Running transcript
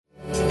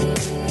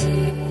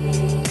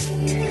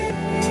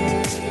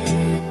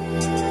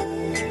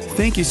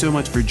Thank you so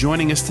much for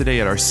joining us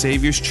today at our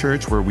Savior's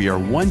Church, where we are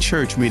one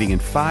church meeting in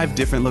 5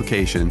 different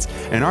locations.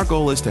 And our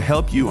goal is to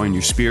help you on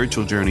your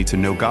spiritual journey to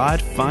know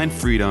God, find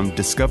freedom,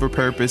 discover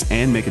purpose,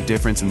 and make a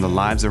difference in the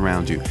lives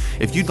around you.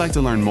 If you'd like to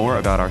learn more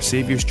about our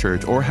Savior's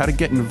Church or how to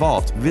get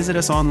involved, visit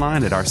us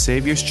online at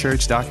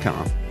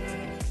oursaviorschurch.com.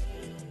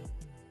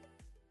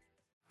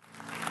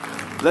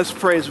 Let's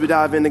pray as we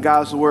dive into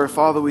God's word.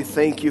 Father, we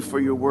thank you for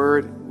your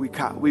word. We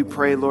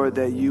pray, Lord,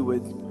 that you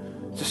would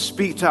just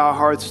speak to our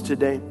hearts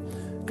today.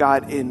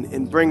 God,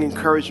 and bring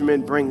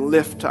encouragement, bring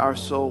lift to our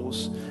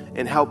souls,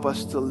 and help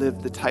us to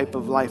live the type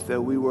of life that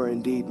we were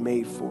indeed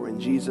made for. In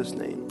Jesus'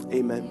 name,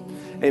 amen.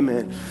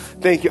 Amen.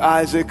 Thank you,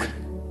 Isaac.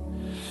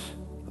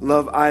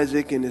 Love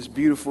Isaac and his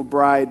beautiful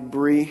bride,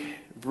 Bree.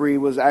 Bree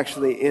was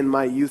actually in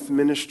my youth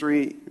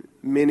ministry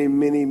many,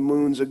 many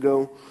moons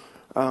ago.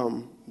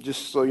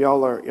 Just so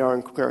y'all are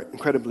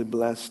incredibly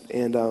blessed.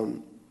 And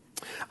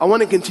I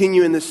want to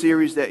continue in the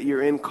series that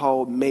you're in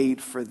called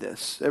Made for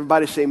This.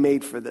 Everybody say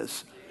Made for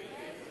This.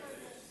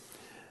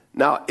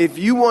 Now, if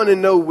you want to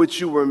know what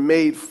you were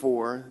made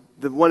for,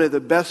 one of the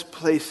best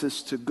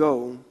places to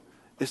go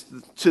is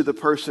to the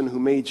person who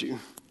made you.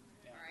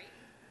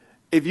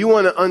 If you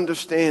want to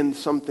understand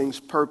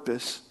something's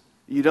purpose,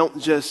 you don't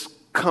just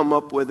come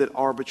up with it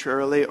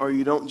arbitrarily, or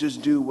you don't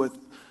just do what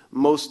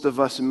most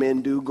of us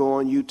men do, go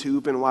on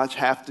YouTube and watch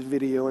half the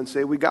video and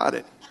say, we got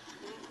it.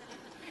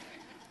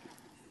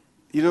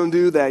 You don't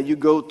do that. You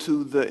go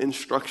to the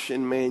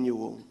instruction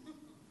manual,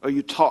 or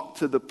you talk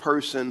to the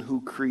person who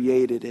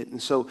created it.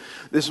 And so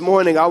this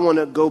morning, I want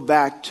to go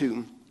back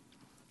to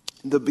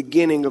the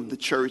beginning of the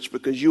church,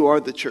 because you are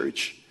the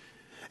church.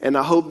 And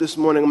I hope this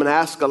morning, I'm going to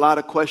ask a lot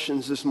of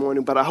questions this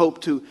morning, but I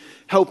hope to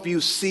help you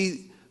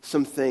see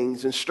some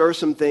things and stir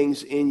some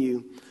things in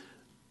you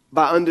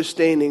by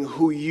understanding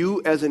who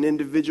you as an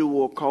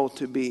individual are called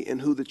to be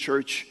and who the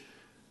church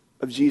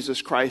of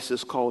Jesus Christ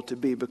is called to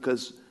be.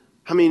 Because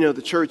how many know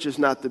the church is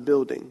not the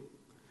building?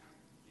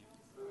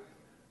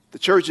 The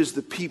church is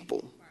the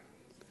people.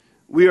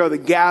 We are the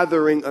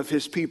gathering of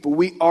his people.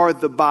 We are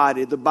the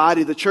body.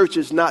 The church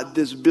is not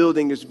this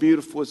building, as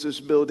beautiful as this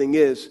building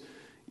is.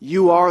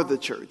 You are the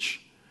church.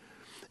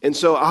 And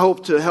so I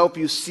hope to help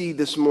you see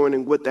this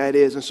morning what that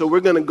is. And so we're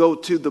going to go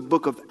to the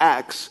book of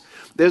Acts.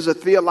 There's a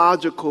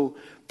theological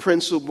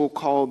principle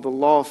called the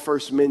law of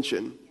first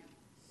mention.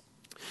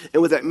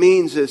 And what that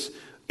means is,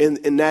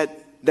 in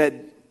that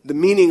the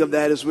meaning of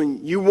that is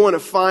when you want to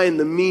find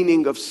the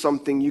meaning of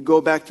something, you go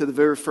back to the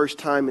very first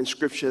time in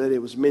Scripture that it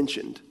was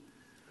mentioned.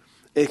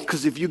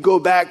 Because if you go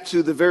back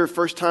to the very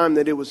first time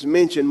that it was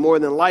mentioned, more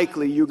than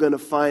likely you're going to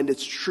find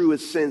its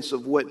truest sense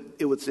of what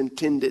it was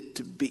intended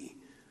to be.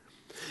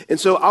 And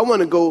so I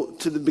want to go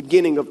to the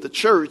beginning of the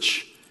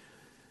church,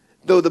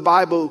 though the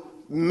Bible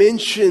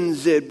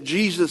mentions it,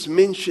 Jesus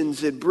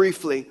mentions it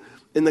briefly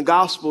in the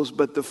Gospels,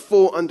 but the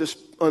full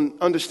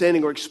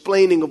understanding or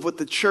explaining of what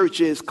the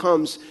church is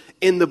comes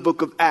in the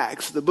book of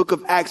Acts. The book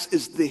of Acts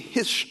is the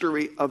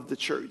history of the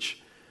church.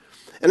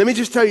 And let me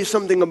just tell you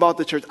something about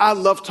the church. I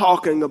love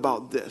talking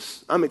about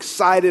this. I'm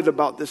excited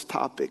about this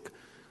topic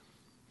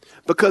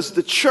because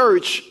the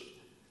church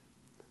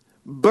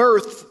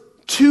birthed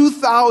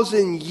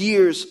 2,000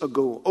 years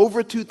ago,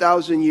 over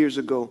 2,000 years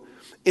ago,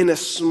 in a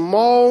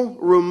small,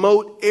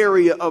 remote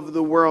area of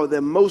the world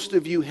that most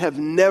of you have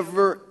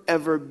never,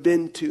 ever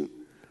been to.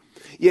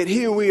 Yet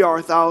here we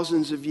are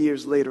thousands of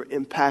years later,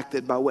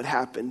 impacted by what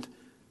happened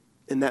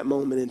in that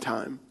moment in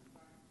time.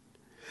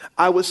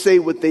 I would say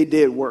what they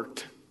did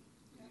worked.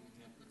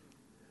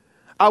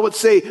 I would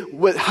say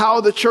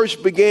how the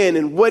church began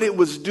and what it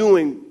was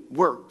doing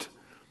worked.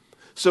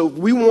 So if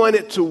we want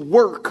it to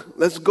work,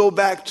 let's go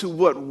back to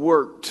what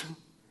worked.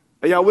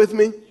 Are y'all with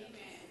me?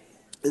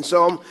 And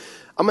so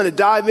I'm going to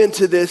dive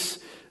into this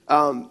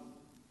and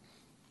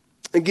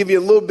give you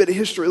a little bit of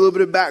history, a little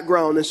bit of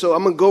background. And so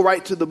I'm going to go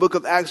right to the book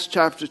of Acts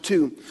chapter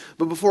 2.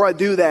 But before I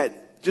do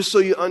that, just so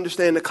you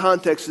understand the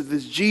context of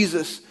this,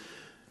 Jesus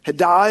had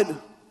died,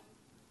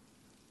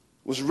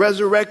 was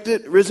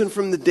resurrected, risen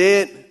from the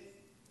dead.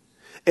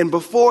 And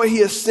before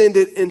he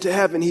ascended into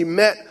heaven, he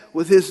met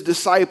with his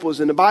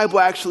disciples. And the Bible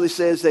actually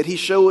says that he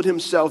showed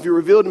himself, he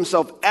revealed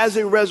himself as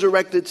a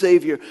resurrected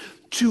Savior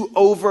to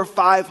over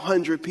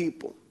 500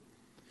 people.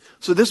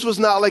 So this was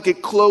not like a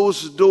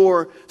closed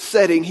door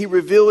setting. He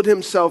revealed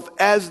himself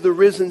as the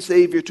risen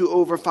Savior to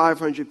over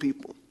 500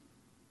 people.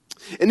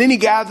 And then he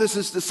gathers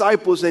his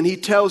disciples and he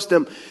tells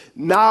them,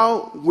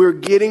 now we're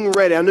getting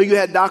ready. I know you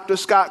had Dr.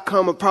 Scott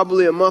come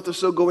probably a month or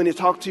so ago and he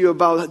talked to you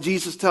about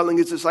Jesus telling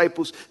his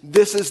disciples,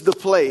 this is the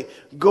play.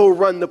 Go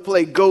run the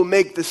play. Go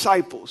make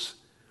disciples.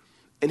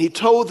 And he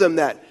told them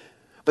that.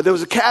 But there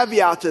was a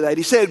caveat to that.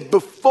 He said,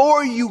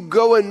 before you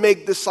go and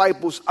make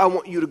disciples, I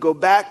want you to go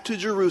back to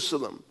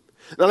Jerusalem.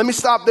 Now let me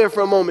stop there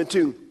for a moment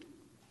too.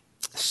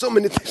 So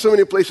many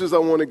places I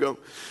want to go.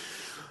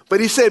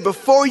 But he said,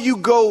 before you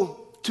go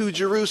to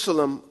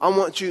Jerusalem, I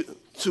want you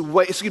to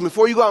wait.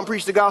 Before you go out and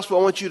preach the gospel,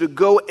 I want you to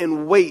go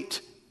and wait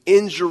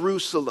in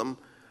Jerusalem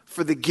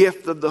for the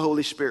gift of the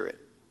Holy Spirit.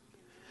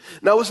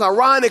 Now, what's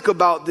ironic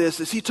about this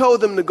is he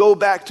told them to go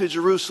back to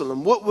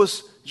Jerusalem. What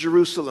was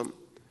Jerusalem?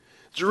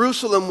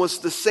 Jerusalem was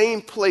the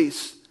same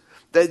place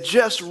that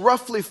just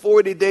roughly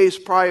 40 days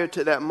prior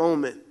to that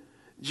moment,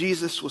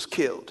 Jesus was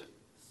killed.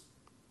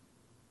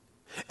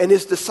 And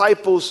his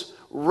disciples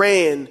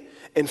ran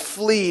and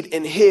fled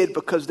and hid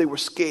because they were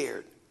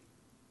scared.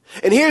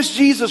 And here's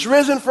Jesus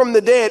risen from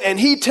the dead, and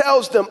he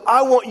tells them,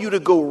 I want you to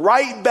go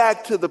right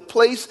back to the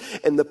place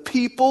and the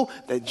people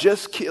that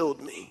just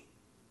killed me.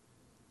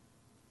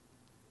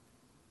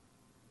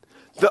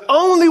 The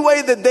only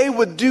way that they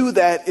would do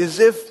that is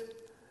if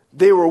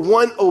they were,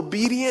 one,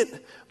 obedient,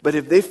 but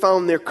if they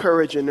found their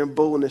courage and their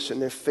boldness and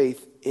their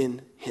faith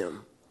in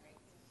him.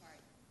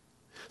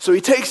 So he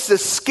takes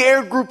this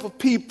scared group of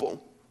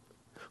people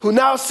who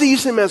now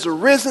sees him as a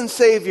risen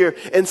Savior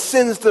and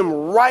sends them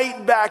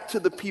right back to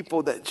the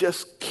people that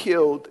just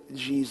killed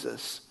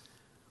Jesus.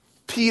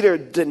 Peter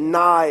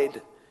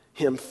denied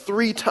him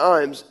 3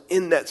 times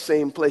in that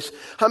same place.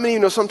 How many of you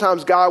know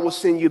sometimes God will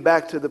send you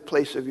back to the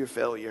place of your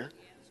failure?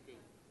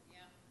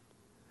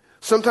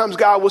 Sometimes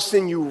God will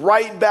send you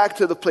right back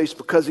to the place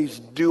because he's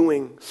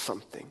doing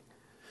something.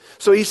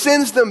 So he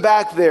sends them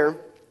back there,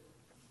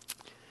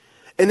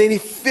 and then he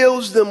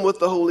fills them with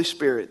the Holy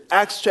Spirit.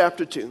 Acts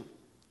chapter 2.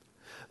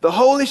 The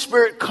Holy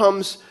Spirit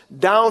comes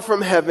down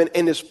from heaven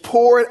and is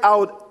poured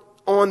out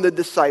on the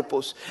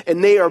disciples,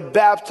 and they are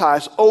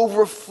baptized,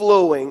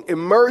 overflowing,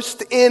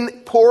 immersed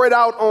in, poured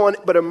out on,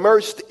 but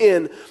immersed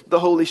in the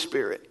Holy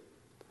Spirit.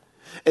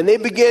 And they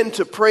begin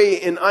to pray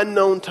in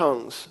unknown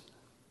tongues.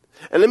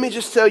 And let me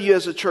just tell you,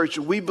 as a church,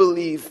 we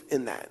believe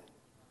in that.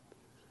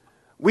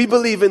 We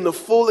believe in the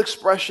full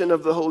expression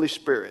of the Holy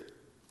Spirit.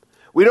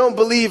 We don't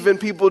believe in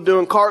people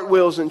doing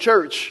cartwheels in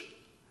church.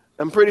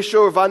 I'm pretty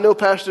sure if I know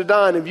Pastor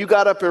Don, if you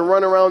got up and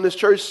run around this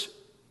church,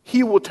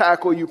 he will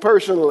tackle you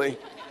personally.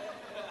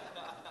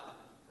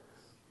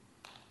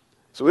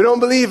 So we don't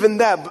believe in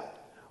that.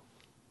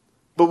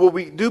 But what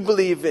we do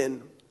believe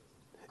in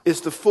is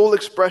the full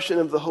expression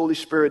of the Holy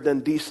Spirit done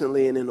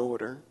decently and in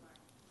order.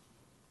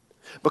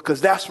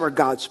 Because that's where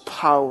God's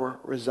power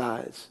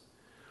resides.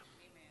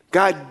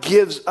 God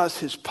gives us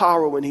his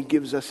power when he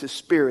gives us his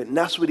Spirit. And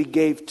that's what he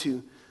gave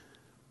to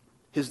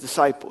his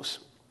disciples.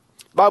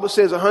 The Bible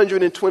says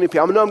 120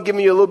 people. I know I'm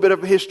giving you a little bit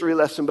of a history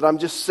lesson, but I'm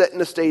just setting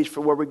the stage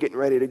for where we're getting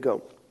ready to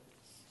go.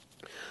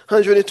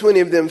 120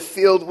 of them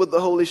filled with the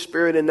Holy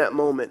Spirit in that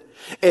moment.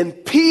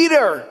 And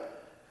Peter,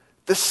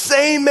 the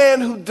same man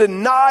who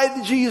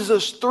denied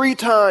Jesus 3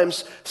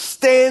 times,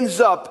 stands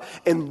up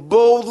and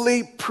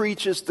boldly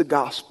preaches the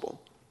gospel.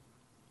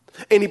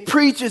 And he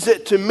preaches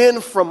it to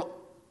men from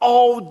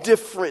all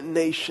different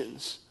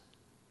nations.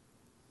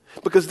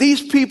 Because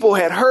these people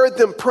had heard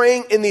them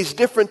praying in these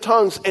different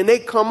tongues, and they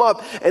come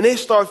up and they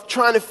start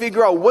trying to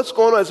figure out what's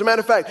going on. As a matter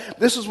of fact,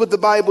 this is what the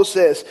Bible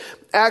says.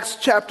 Acts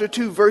chapter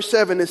 2, verse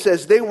 7, it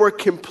says, they were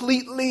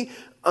completely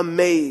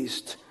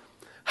amazed.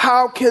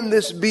 How can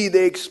this be?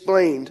 They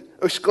exclaimed.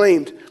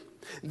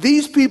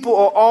 These people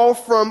are all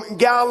from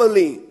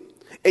Galilee,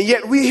 and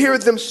yet we hear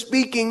them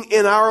speaking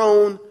in our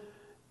own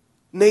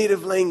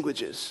native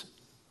languages.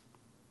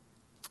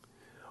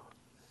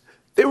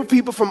 There were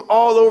people from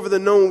all over the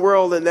known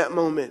world in that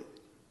moment.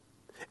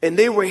 And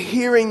they were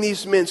hearing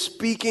these men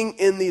speaking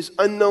in these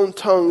unknown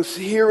tongues,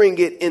 hearing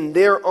it in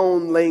their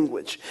own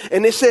language.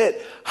 And they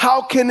said,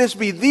 how can this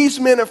be? These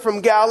men are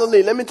from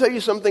Galilee. Let me tell you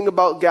something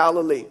about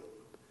Galilee.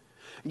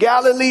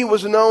 Galilee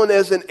was known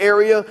as an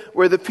area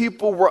where the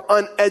people were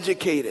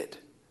uneducated.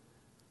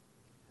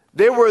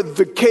 They were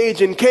the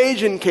Cajun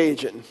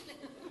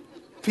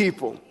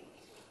people.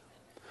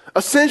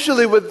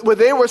 Essentially, what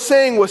they were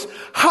saying was,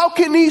 how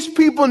can these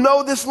people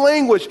know this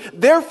language?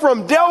 They're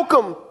from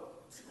Delcom.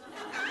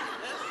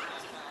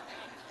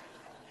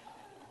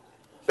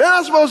 They're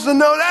not supposed to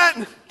know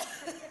that.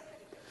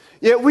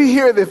 Yet we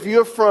hear that if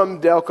you're from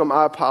Delcom,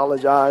 I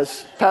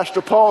apologize.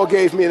 Pastor Paul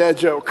gave me that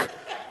joke.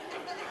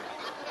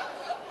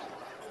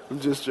 I'm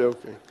just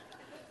joking.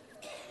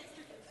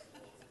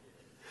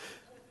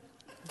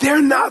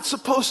 They're not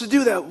supposed to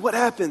do that. What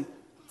happened?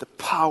 The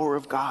power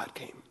of God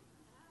came.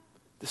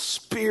 The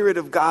Spirit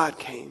of God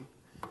came.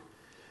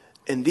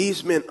 And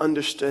these men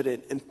understood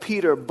it. And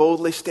Peter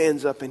boldly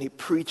stands up and he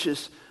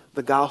preaches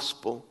the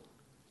gospel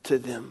to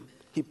them.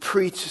 He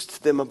preaches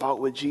to them about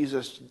what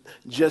Jesus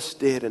just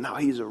did and how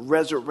he's a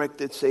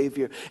resurrected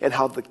Savior and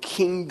how the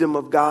kingdom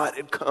of God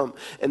had come.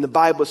 And the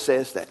Bible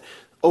says that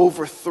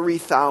over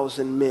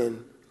 3,000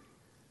 men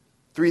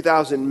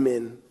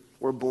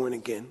were born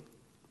again.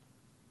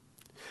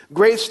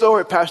 Great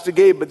story, Pastor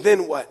Gabe, but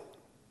then what?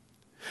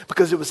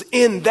 Because it was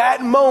in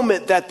that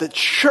moment that the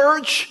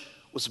church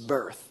was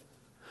birthed.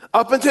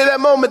 Up until that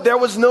moment, there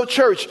was no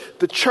church.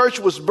 The church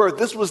was birthed.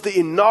 This was the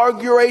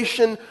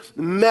inauguration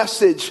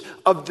message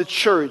of the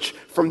church.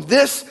 From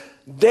this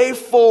day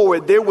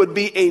forward, there would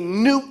be a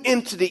new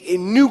entity, a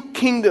new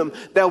kingdom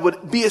that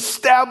would be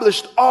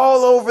established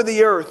all over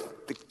the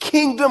earth. The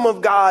kingdom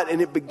of God,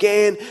 and it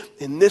began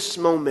in this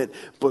moment.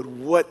 But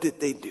what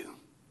did they do?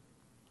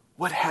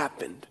 What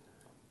happened?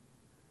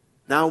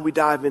 Now we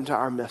dive into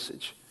our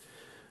message.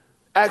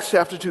 Acts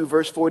chapter 2,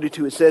 verse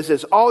 42, it says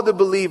this, all the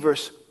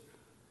believers,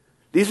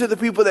 these are the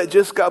people that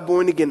just got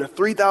born again, the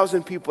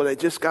 3,000 people that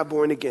just got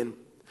born again.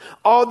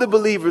 All the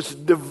believers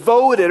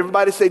devoted,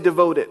 everybody say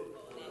devoted.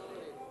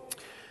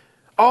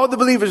 All the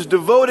believers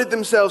devoted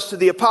themselves to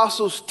the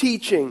apostles'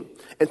 teaching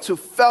and to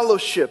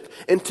fellowship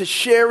and to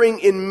sharing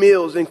in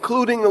meals,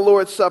 including the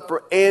Lord's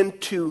Supper, and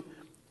to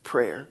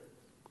prayer.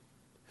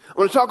 I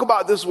want to talk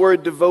about this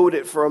word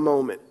devoted for a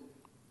moment.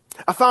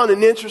 I found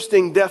an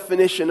interesting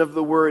definition of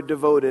the word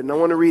devoted, and I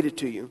want to read it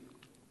to you.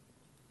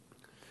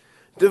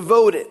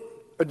 Devoted,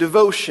 or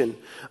devotion,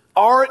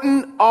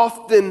 ardent,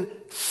 often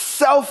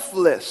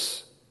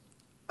selfless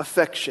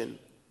affection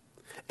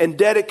and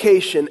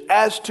dedication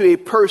as to a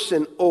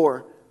person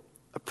or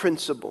a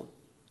principle.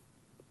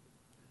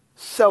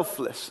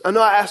 Selfless. I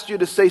know I asked you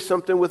to say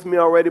something with me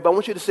already, but I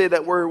want you to say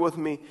that word with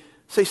me.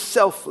 Say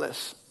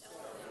selfless.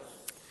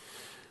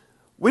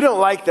 We don't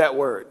like that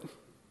word.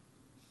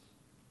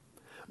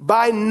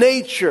 By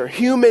nature,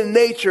 human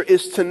nature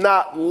is to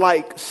not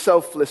like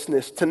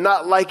selflessness, to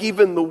not like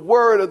even the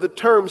word or the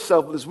term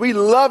selfless. We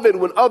love it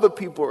when other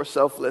people are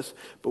selfless,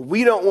 but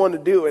we don't want to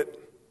do it.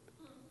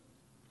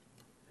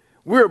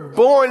 We're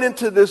born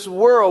into this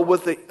world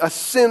with a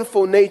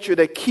sinful nature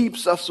that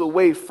keeps us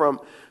away from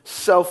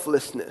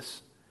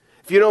selflessness.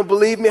 If you don't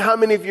believe me, how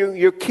many of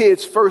your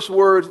kids' first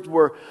words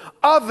were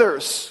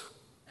others?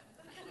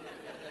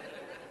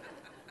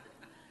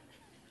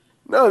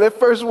 No, their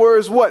first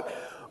words what?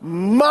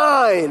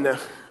 Mine,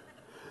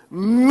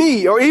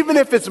 me, or even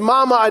if it's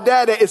mama or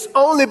daddy, it's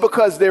only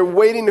because they're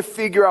waiting to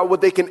figure out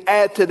what they can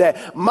add to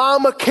that.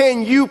 Mama,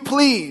 can you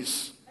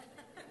please?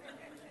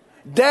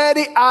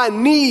 Daddy, I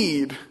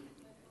need.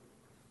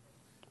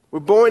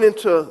 We're born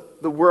into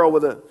the world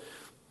with a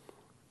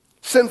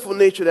sinful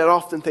nature that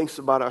often thinks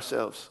about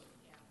ourselves.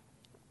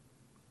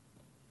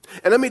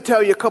 And let me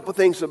tell you a couple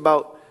things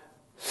about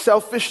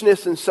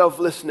selfishness and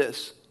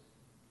selflessness.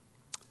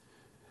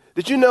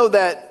 Did you know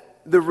that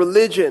the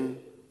religion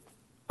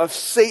of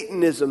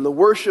Satanism, the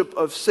worship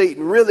of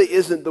Satan, really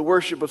isn't the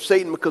worship of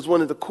Satan, because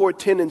one of the core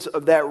tenets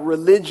of that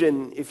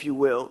religion, if you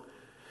will,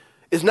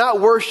 is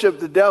not worship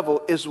the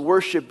devil, is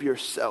worship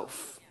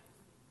yourself.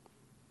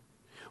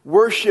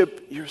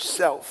 Worship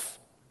yourself.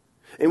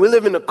 And we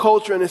live in a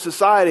culture and a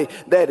society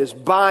that is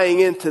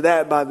buying into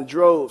that by the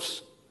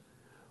droves.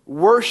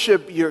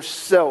 Worship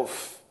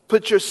yourself.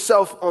 Put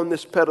yourself on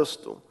this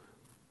pedestal.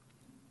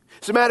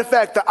 As a matter of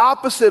fact, the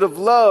opposite of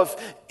love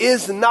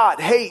is not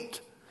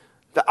hate.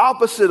 The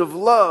opposite of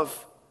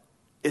love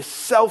is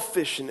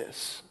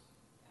selfishness.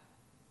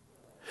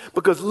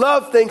 Because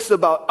love thinks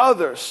about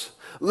others.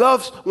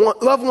 Love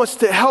wants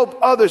to help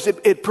others.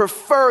 It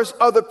prefers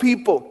other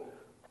people.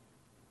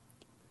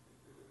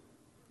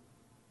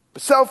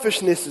 But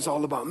selfishness is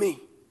all about me,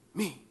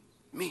 me,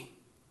 me.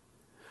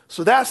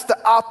 So that's the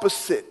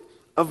opposite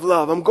of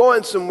love. I'm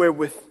going somewhere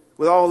with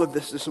all of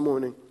this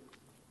morning.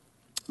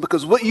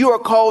 Because what you are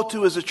called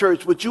to as a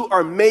church, what you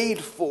are made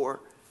for,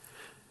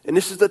 and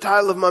this is the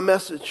title of my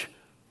message,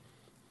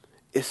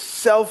 is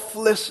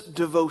selfless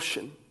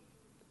devotion.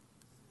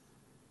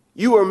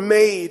 You are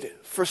made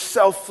for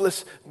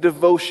selfless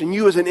devotion.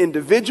 You as an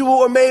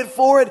individual are made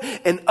for it,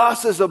 and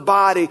us as a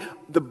body,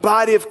 the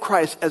body of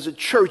Christ, as a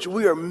church,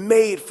 we are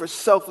made for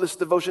selfless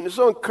devotion. It's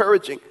so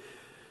encouraging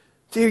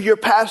to hear your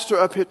pastor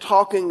up here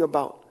talking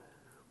about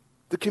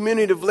the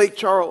community of Lake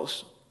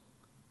Charles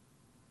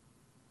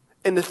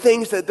and the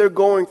things that they're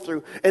going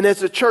through. And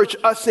as a church,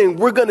 us saying,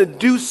 we're going to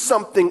do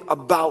something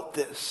about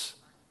this.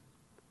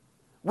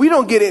 We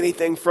don't get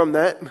anything from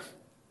that.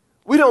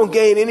 We don't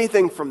gain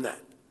anything from that.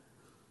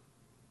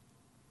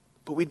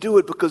 But we do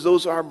it because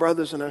those are our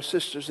brothers and our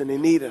sisters and they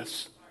need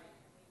us.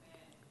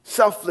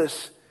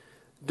 Selfless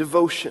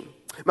devotion.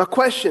 My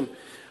question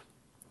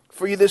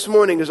for you this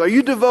morning is, are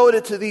you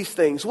devoted to these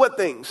things? What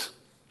things?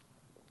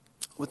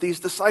 What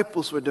these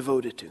disciples were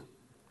devoted to.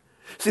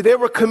 See, they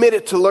were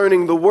committed to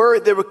learning the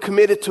word. They were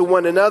committed to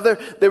one another.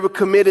 They were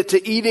committed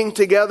to eating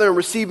together and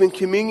receiving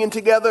communion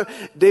together.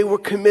 They were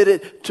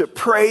committed to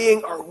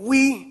praying. Are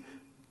we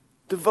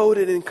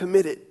devoted and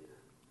committed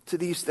to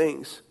these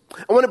things?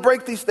 I want to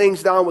break these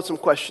things down with some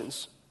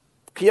questions.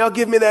 Can y'all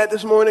give me that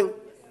this morning?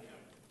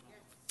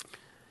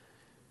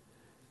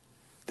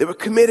 They were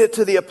committed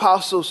to the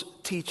apostles'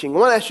 teaching. I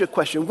want to ask you a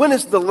question. When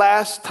is the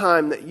last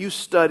time that you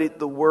studied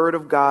the word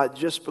of God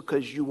just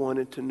because you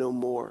wanted to know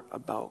more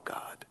about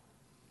God?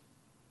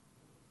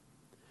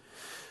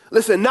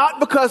 Listen, not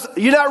because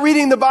you're not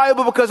reading the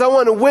Bible because I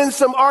want to win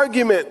some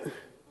argument.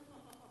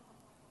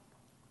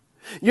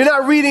 You're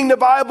not reading the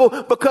Bible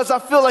because I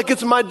feel like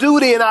it's my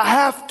duty and I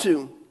have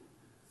to.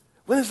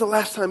 When is the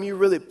last time you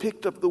really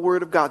picked up the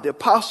Word of God? The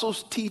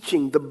apostles'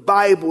 teaching, the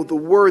Bible, the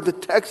Word, the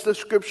text of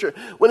Scripture.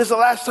 When is the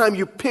last time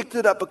you picked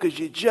it up because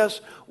you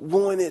just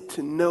wanted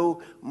to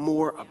know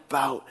more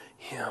about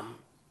Him?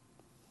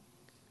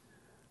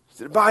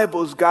 So the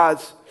Bible is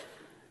God's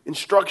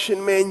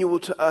instruction manual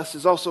to us,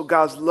 is also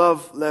God's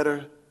love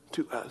letter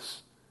to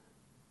us.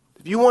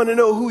 If you want to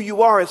know who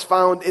you are, it's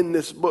found in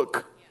this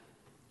book.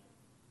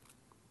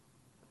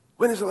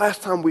 When is the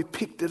last time we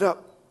picked it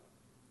up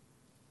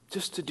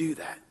just to do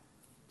that,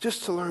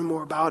 just to learn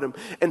more about him.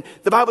 And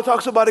the Bible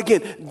talks about,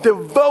 again,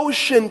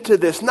 devotion to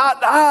this.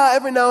 Not,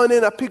 every now and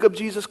then I pick up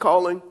Jesus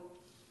Calling.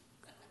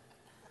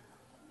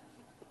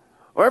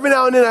 Or every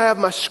now and then I have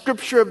my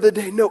scripture of the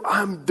day. No,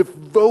 I'm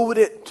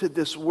devoted to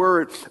this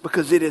word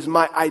because it is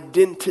my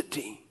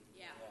identity.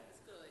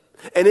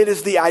 And it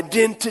is the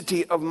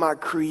identity of my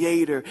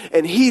Creator.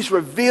 And he's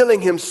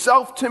revealing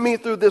himself to me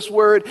through this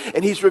word.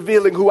 And he's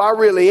revealing who I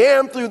really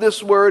am through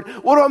this word.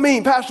 What do I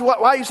mean, Pastor? Why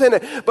are you saying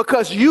that?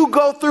 Because you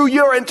go through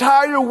your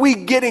entire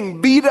week getting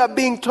beat up,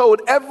 being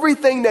told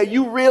everything that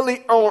you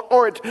really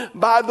aren't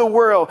by the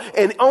world.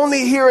 And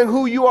only hearing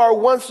who you are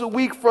once a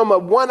week from a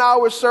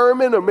 1-hour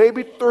sermon, or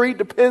maybe 3,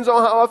 depends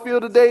on how I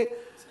feel today,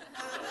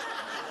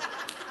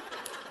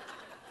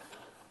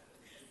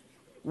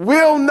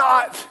 will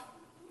not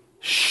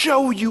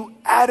show you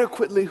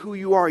adequately who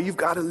you are. You've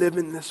got to live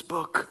in this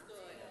book.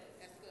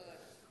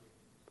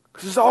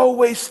 Because it's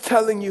always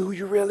telling you who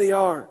you really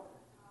are.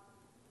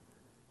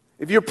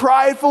 If you're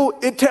prideful,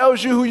 it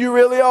tells you who you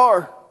really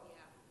are.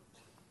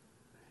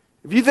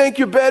 If you think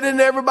you're better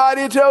than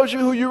everybody, it tells you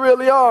who you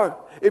really are.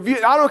 I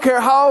don't care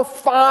how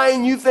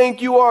fine you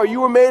think you are. You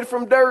were made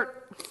from dirt.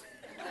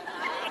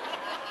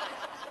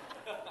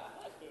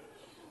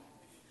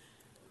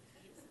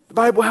 The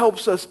Bible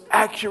helps us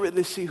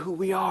accurately see who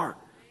we are.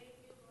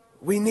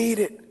 We need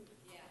it.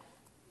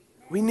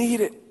 We need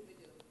it.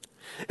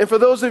 And for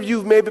those of you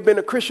who've maybe been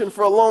a Christian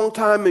for a long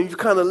time and you've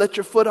kind of let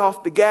your foot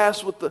off the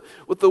gas with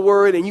the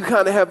word and you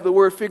kind of have the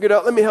word figured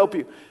out, let me help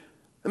you.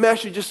 Let me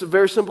ask you just a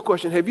very simple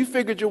question. Have you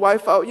figured your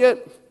wife out yet?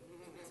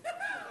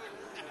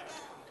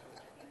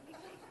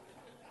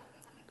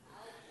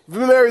 If you've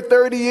been married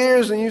 30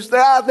 years and you say,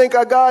 I think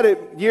I got it,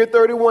 year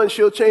 31,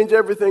 she'll change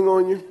everything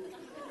on you.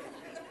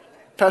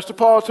 Pastor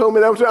Paul told me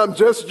that one time. I'm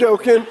just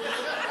joking.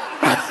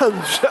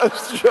 I'm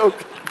just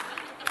joking.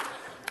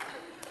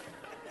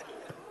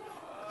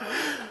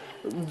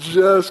 I'm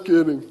just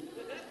kidding.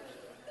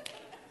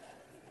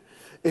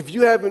 If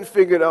you haven't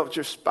figured out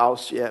your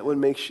spouse yet, what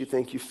makes you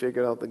think you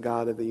figured out the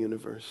God of the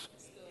universe?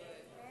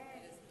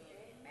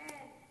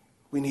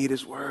 We need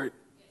his word.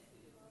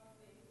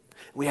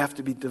 We have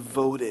to be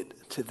devoted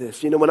to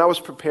this. You know, when I was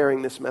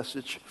preparing this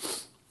message,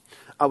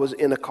 I was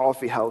in a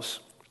coffee house.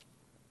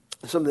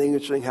 Something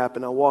interesting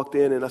happened. I walked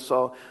in and I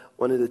saw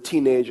one of the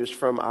teenagers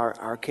from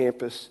our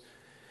campus.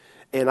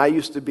 And I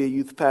used to be a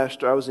youth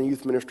pastor. I was in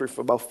youth ministry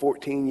for about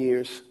 14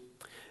 years.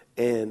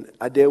 And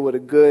I did what a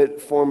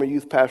good former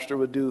youth pastor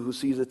would do who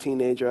sees a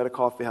teenager at a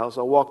coffee house.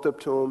 I walked up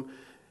to him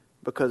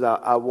because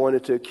I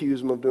wanted to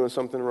accuse him of doing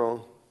something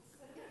wrong.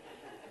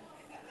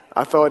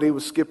 I thought he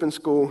was skipping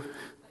school.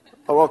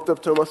 I walked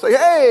up to him. I said,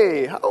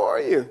 hey, how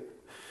are you?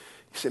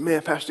 He said,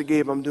 man, Pastor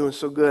Gabe, I'm doing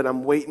so good.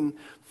 I'm waiting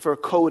for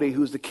Cody,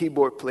 who's the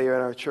keyboard player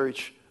at our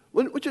church.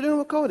 What you doing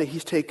with Cody?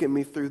 He's taking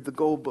me through the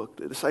gold book,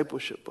 the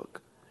discipleship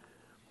book.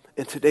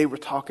 And today we're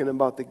talking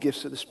about the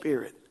gifts of the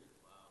Spirit.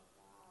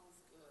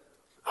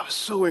 I was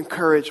so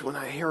encouraged when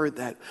I heard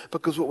that,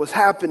 because what was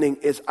happening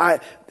is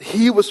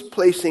he was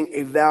placing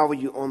a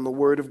value on the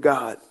Word of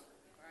God.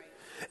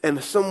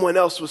 And someone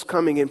else was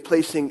coming and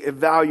placing a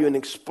value and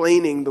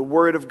explaining the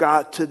Word of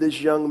God to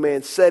this young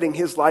man, setting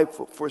his life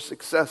for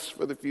success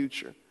for the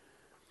future.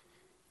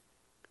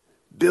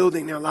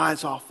 Building their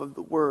lives off of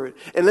the Word.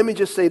 And let me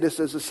just say this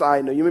as a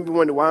side note. You may be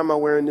wondering, why am I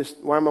wearing this?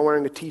 Why am I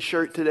wearing a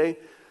t-shirt today?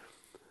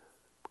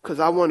 Because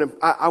I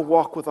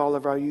walk with all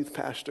of our youth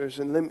pastors.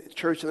 And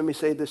church, let me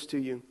say this to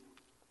you.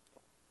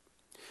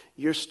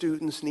 Your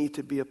students need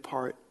to be a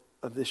part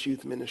of this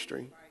youth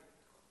ministry.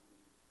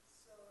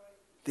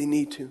 They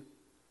need to.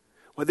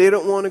 Well, they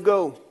don't want to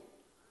go.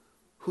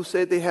 Who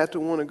said they had to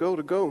want to go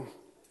to go?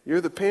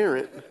 You're the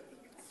parent.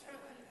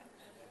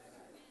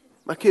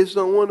 My kids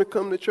don't want to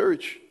come to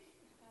church.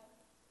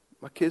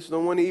 My kids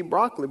don't want to eat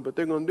broccoli, but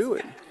they're going to do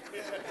it.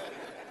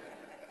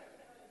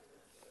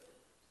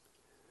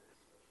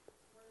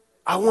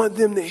 I want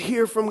them to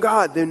hear from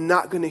God. They're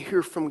not going to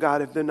hear from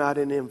God if they're not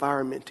in an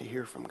environment to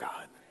hear from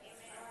God.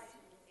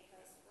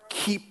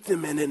 Keep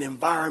them in an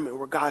environment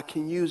where God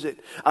can use it.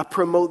 I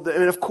promote them.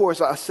 And of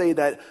course, I say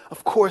that,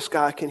 of course,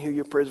 God can hear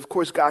your prayers. Of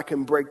course, God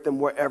can break them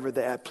wherever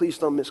they're at. Please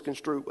don't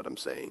misconstrue what I'm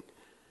saying.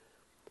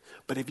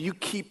 But if you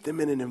keep them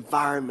in an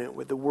environment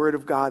where the Word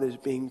of God is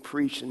being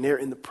preached and they're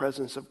in the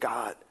presence of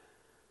God,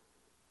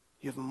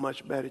 you have a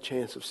much better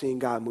chance of seeing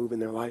God move in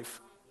their life.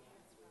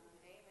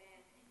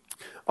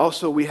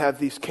 Also, we have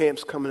these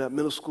camps coming up,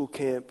 middle school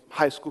camp,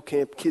 high school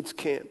camp, kids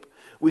camp.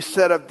 We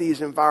set up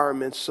these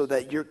environments so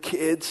that your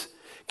kids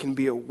can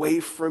be away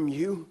from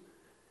you,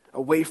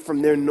 away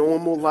from their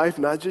normal life,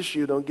 not just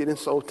you, don't get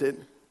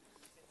insulted,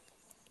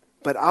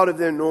 but out of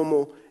their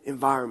normal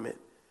environment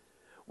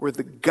where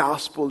the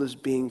gospel is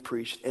being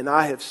preached. And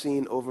I have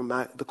seen over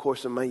the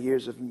course of my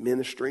years of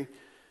ministry,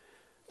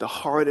 the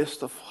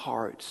hardest of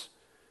hearts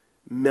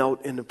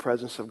melt in the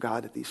presence of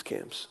God at these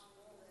camps.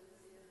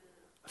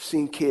 I've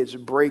seen kids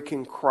break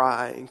and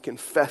cry and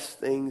confess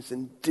things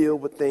and deal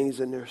with things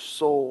in their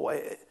soul.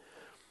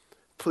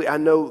 I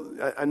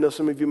know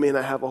some of you may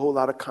not have a whole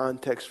lot of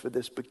context for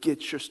this, but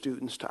get your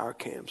students to our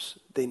camps.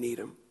 They need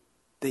them.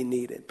 they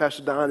need it.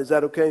 Pastor Don, is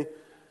that okay?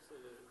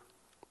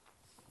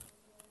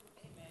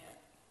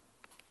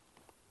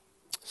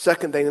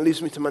 Second thing, it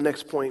leads me to my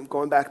next point,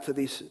 going back to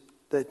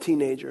the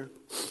teenager.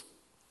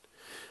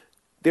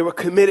 They were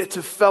committed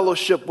to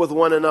fellowship with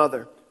one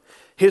another.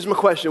 Here's my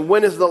question.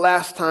 When is the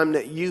last time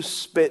that you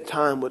spent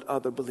time with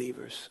other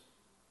believers?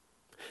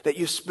 That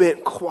you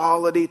spent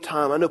quality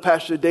time? I know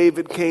Pastor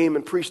David came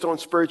and preached on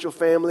spiritual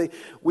family.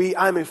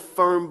 I'm a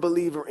firm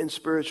believer in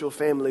spiritual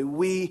family.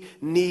 We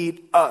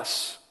need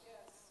us.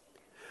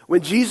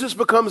 When Jesus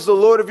becomes the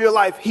Lord of your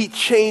life, he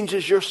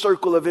changes your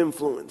circle of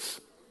influence.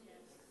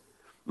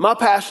 My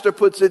pastor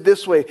puts it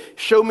this way: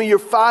 show me your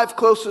 5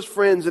 closest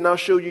friends and I'll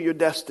show you your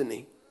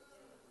destiny.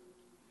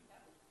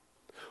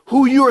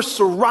 Who you are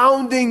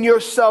surrounding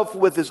yourself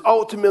with is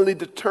ultimately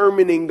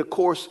determining the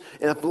course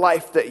of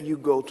life that you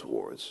go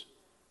towards.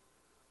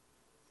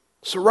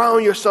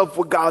 Surround yourself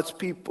with God's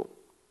people.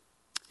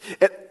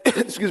 And,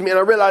 excuse me, and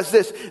I realize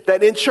this,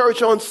 that in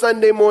church on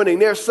Sunday morning,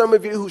 there are some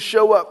of you who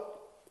show up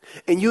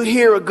and you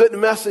hear a good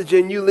message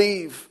and you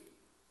leave.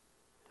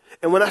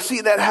 And when I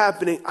see that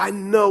happening, I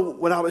know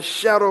without a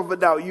shadow of a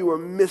doubt you are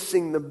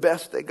missing the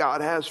best that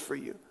God has for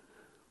you.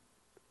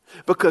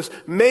 Because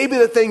maybe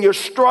the thing you're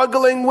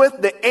struggling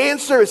with, the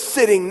answer is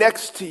sitting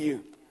next to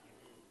you.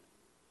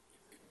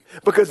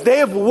 Because they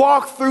have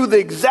walked through the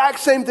exact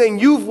same thing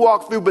you've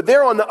walked through, but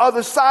they're on the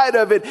other side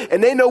of it,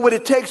 and they know what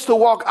it takes to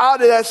walk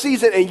out of that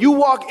season. And you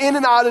walk in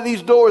and out of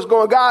these doors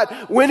going, God,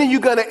 when are you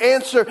going to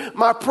answer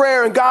my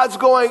prayer? And God's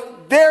going,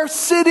 they're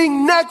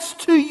sitting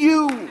next to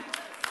you.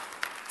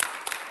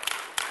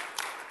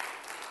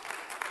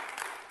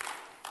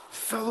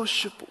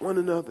 Fellowship with one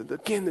another.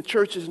 Again, the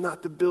church is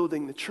not the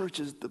building. The church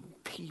is the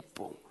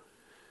people.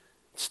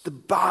 It's the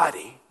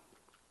body.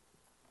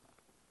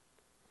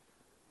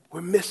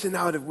 We're missing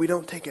out if we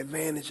don't take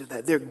advantage of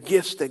that. They're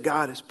gifts that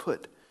God has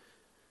put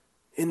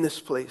in this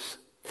place.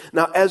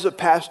 Now, as a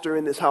pastor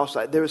in this house,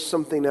 there is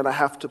something that I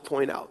have to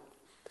point out.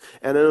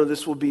 And I know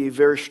this will be a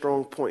very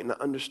strong point, and I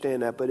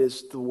understand that, but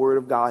it's the Word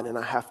of God, and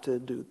I have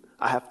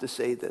to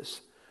say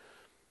this.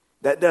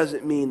 That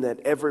doesn't mean that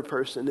every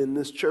person in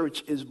this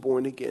church is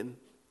born again.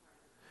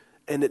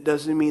 And it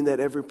doesn't mean that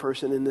every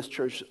person in this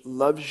church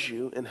loves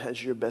you and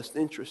has your best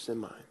interests in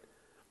mind.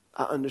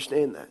 I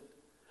understand that.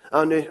 I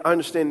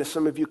understand that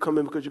some of you come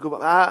in because you go,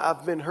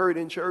 I've been hurt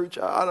in church.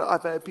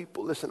 I've had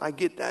people. Listen, I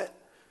get that.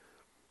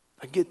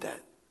 I get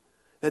that.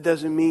 That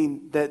doesn't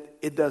mean that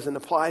it doesn't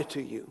apply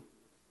to you,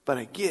 but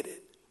I get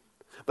it.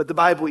 But the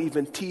Bible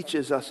even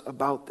teaches us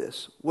about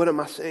this. What am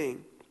I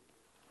saying?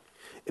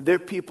 If there are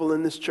people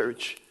in this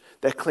church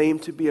that claim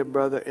to be a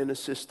brother and a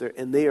sister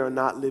and they are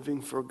not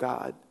living for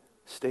God,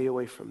 stay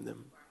away from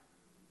them.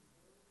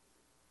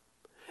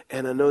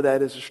 And I know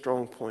that is a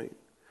strong point.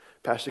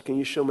 Pastor, can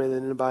you show me that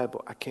in the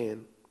Bible? I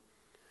can.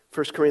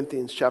 1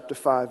 Corinthians chapter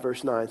 5,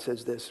 verse 9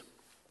 says this.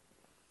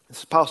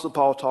 It's Apostle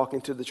Paul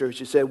talking to the church.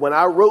 He said, when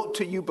I wrote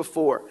to you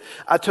before,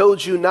 I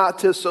told you not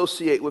to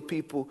associate with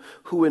people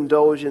who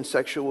indulge in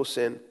sexual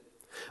sin.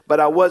 But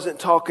I wasn't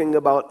talking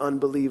about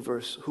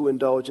unbelievers who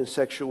indulge in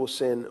sexual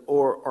sin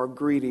or are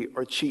greedy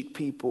or cheat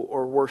people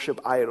or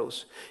worship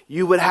idols.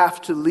 You would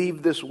have to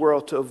leave this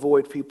world to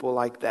avoid people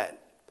like that.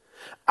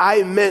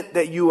 I meant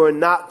that you are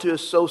not to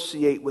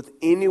associate with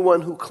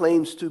anyone who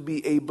claims to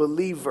be a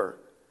believer,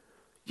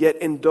 yet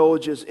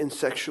indulges in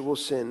sexual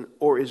sin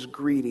or is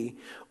greedy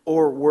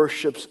or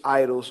worships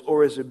idols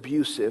or is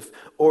abusive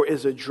or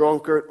is a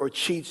drunkard or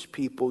cheats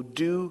people.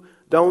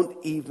 Don't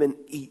even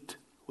eat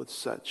with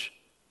such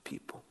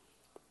people.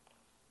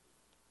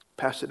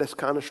 Pastor, that's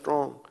kind of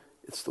strong.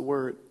 It's the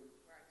word.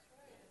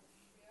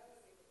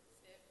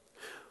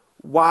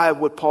 Why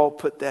would Paul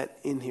put that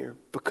in here?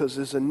 Because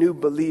as a new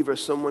believer,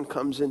 someone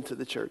comes into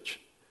the church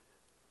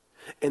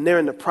and they're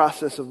in the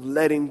process of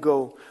letting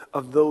go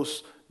of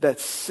those that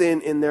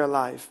sin in their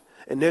life,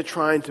 and they're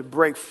trying to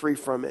break free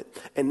from it,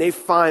 and they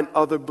find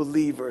other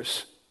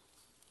believers,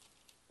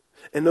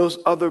 and those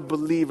other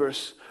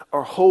believers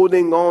are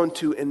holding on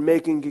to and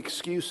making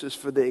excuses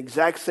for the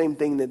exact same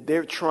thing that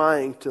they're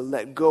trying to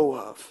let go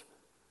of.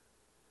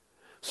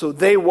 So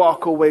they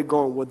walk away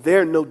going, well,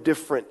 they're no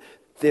different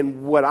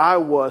than what I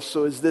was,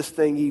 so is this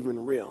thing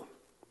even real?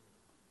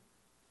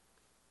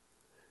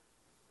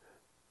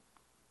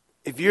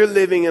 If you're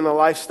living in a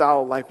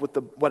lifestyle like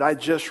what I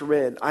just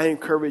read, I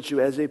encourage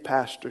you as a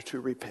pastor to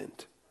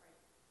repent.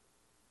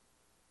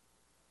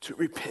 To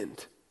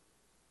repent.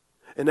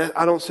 And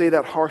I don't say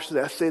that harshly.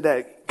 I say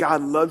that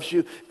God loves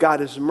you, God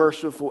is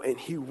merciful, and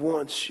He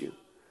wants you.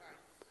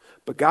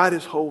 But God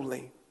is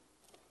holy.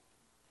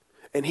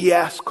 And He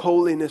asks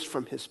holiness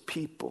from His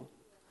people.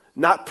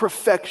 Not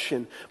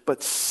perfection,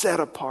 but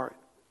set apart.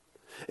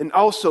 And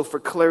also, for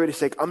clarity's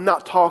sake, I'm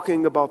not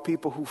talking about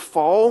people who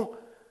fall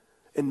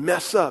and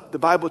mess up. The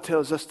Bible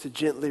tells us to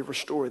gently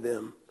restore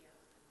them.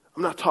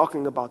 I'm not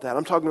talking about that.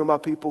 I'm talking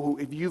about people who,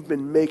 if you've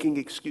been making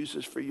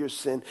excuses for your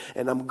sin,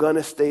 and I'm going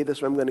to stay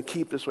this way, I'm going to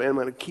keep this way, I'm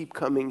going to keep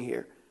coming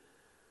here.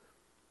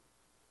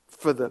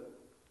 For the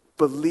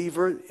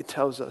believer, it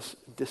tells us,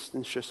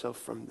 distance yourself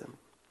from them.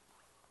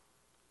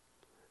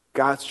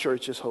 God's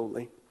church is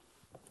holy.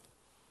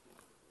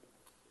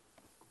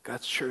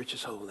 God's church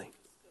is holy.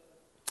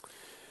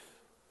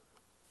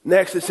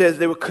 Next, it says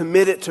they were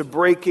committed to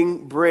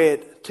breaking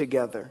bread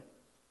together.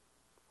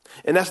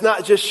 And that's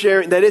not just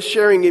sharing, that is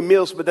sharing in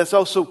meals, but that's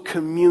also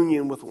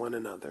communion with one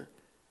another.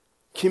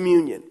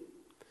 Communion.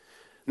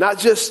 Not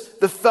just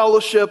the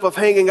fellowship of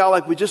hanging out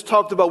like we just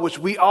talked about, which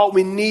we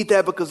need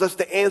that because that's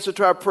the answer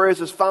to our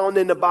prayers is found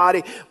in the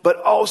body,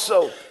 but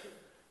also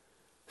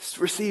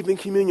receiving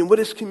communion. What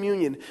is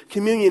communion?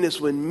 Communion is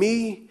when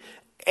me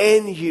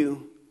and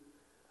you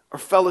are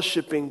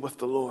fellowshipping with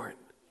the Lord.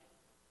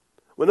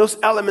 When those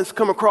elements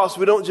come across,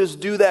 we don't just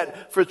do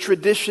that for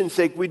tradition's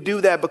sake. We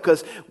do that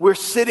because we're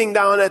sitting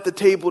down at the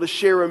table to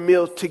share a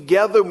meal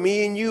together,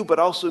 me and you, but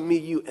also me,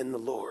 you, and the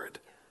Lord.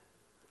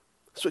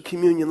 That's what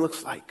communion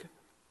looks like.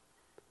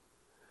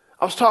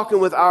 I was talking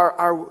with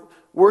our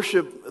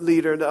worship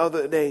leader the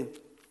other day.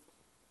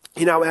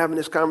 He and I were having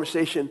this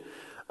conversation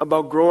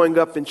about growing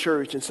up in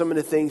church and some of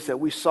the things that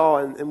we saw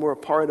and were a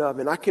part of.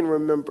 And I can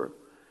remember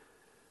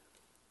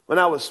when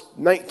I was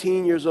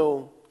 19 years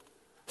old,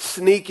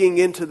 sneaking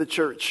into the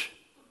church.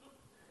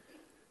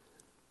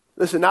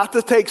 Listen, not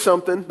to take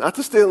something, not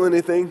to steal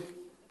anything,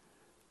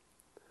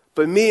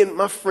 but me and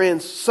my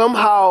friends,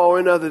 somehow or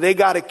another, they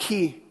got a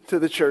key to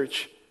the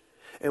church.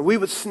 And we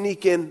would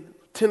sneak in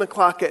 10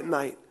 o'clock at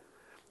night.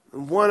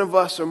 And one of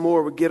us or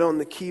more would get on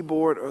the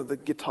keyboard or the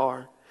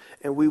guitar,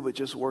 and we would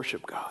just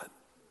worship God.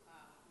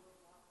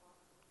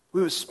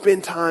 We would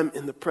spend time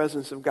in the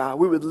presence of God.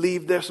 We would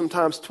leave there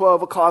sometimes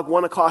 12 o'clock,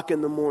 1 o'clock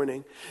in the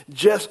morning,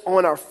 just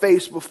on our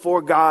face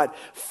before God,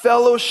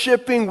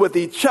 fellowshipping with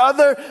each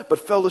other,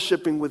 but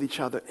fellowshipping with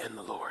each other and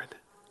the Lord.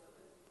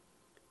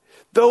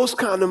 Those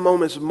kind of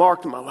moments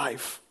marked my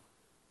life.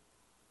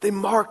 They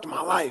marked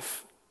my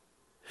life.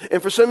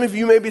 And for some of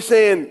you may be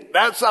saying,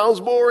 that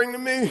sounds boring to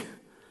me.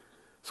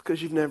 It's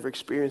because you've never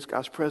experienced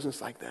God's presence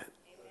like that.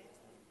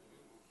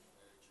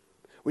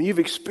 When you've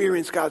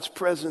experienced God's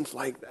presence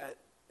like that,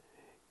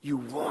 you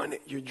want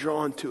it. You're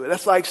drawn to it.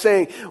 That's like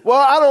saying, well,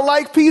 I don't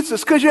like pizzas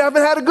because you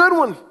haven't had a good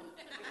one.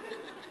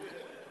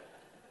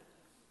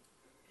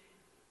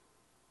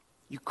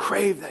 You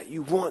crave that.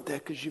 You want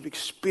that because you've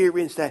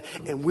experienced that.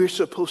 And we're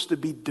supposed to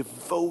be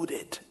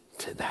devoted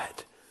to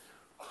that.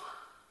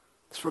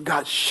 That's where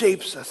God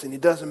shapes us and he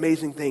does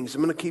amazing things.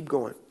 I'm going to keep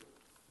going.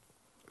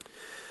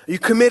 Are you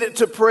committed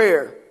to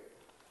prayer?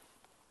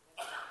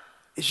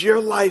 Is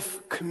your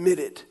life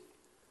committed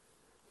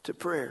to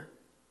prayer?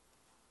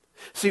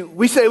 See,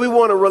 we say we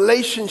want a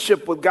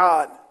relationship with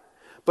God,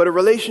 but a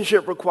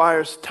relationship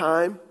requires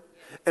time,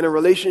 and a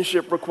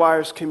relationship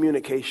requires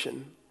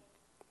communication.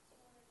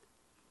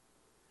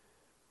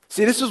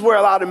 See, this is where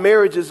a lot of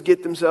marriages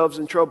get themselves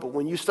in trouble,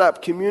 when you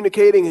stop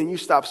communicating and you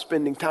stop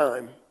spending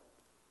time.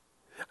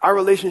 Our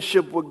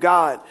relationship with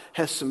God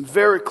has some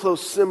very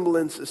close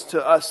semblances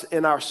to us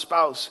and our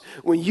spouse.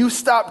 When you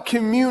stop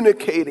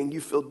communicating, you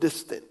feel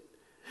distant.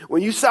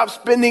 When you stop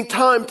spending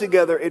time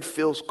together, it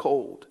feels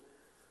cold.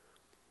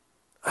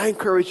 I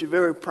encourage you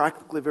very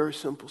practically, very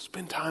simple.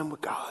 Spend time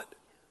with God.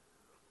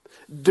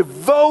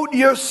 Devote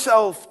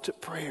yourself to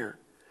prayer.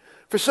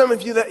 For some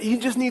of you, that you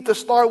just need to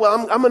start with,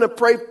 I'm going to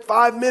pray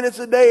 5 minutes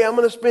a day. I'm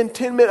going to spend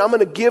 10 minutes. I'm going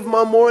to give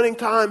my morning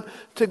time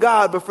to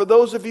God. But for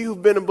those of you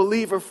who've been a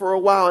believer for a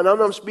while, and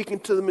I'm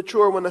speaking to the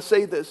mature when I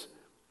say this,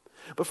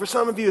 but for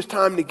some of you, it's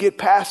time to get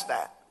past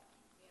that.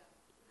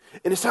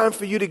 And it's time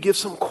for you to give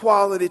some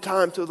quality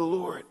time to the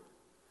Lord.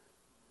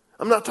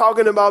 I'm not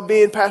talking about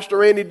being Pastor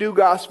Randy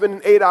Dugas,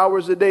 spending 8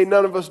 hours a day.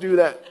 None of us do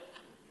that.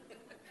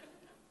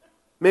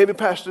 Maybe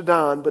Pastor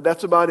Don, but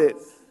that's about it.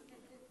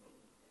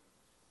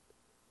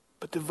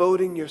 But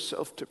devoting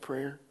yourself to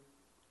prayer.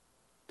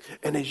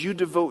 And as you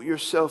devote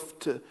yourself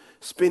to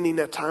spending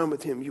that time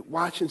with him, you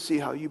watch and see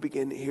how you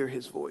begin to hear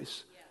his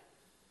voice.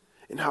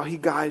 And how he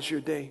guides your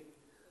day.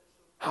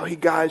 How he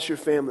guides your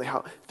family.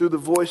 How through the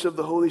voice of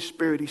the Holy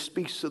Spirit, he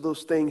speaks to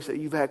those things that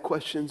you've had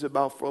questions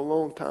about for a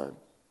long time.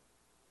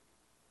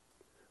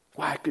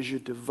 Why? Because you're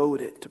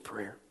devoted to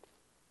prayer.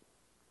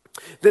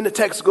 Then the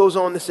text goes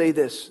on to say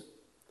this.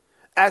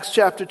 Acts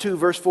chapter 2,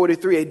 verse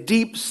 43. A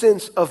deep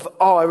sense of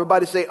awe.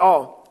 Everybody say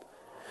awe.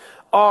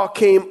 Awe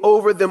came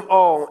over them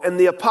all, and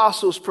the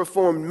apostles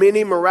performed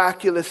many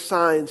miraculous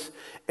signs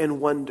and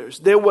wonders.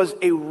 There was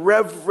a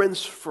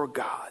reverence for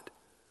God.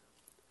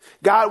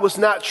 God was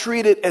not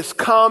treated as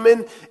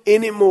common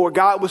anymore.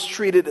 God was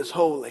treated as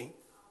holy.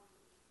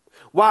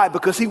 Why?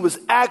 Because he was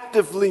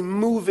actively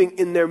moving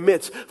in their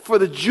midst. For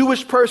the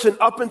Jewish person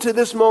up until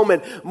this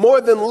moment, more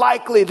than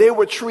likely they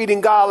were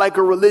treating God like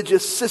a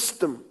religious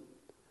system.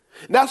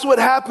 And that's what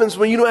happens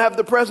when you don't have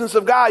the presence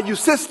of God. You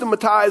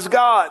systematize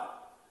God.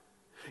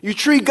 You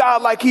treat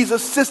God like he's a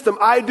system.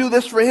 I do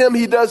this for him,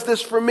 he does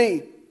this for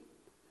me.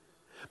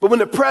 But when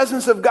the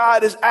presence of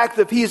God is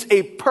active, he is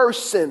a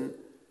person.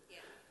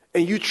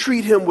 And you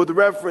treat him with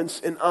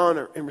reverence and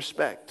honor and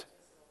respect.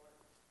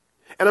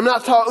 And I'm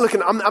not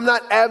I'm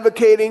not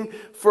advocating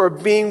for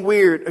being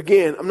weird.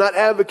 Again, I'm not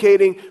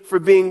advocating for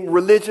being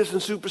religious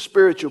and super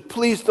spiritual.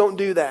 Please don't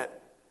do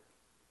that.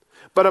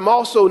 But I'm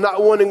also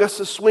not wanting us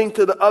to swing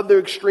to the other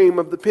extreme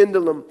of the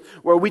pendulum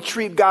where we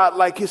treat God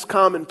like his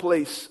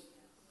commonplace.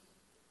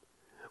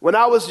 When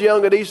I was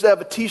younger, they used to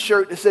have a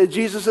t-shirt that said,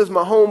 Jesus is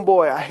my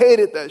homeboy. I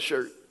hated that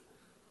shirt.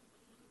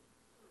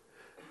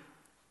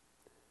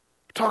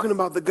 Talking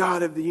about the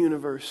God of the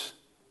universe.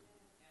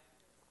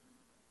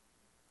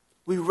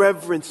 We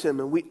reverence him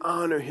and we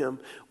honor him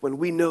when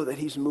we know that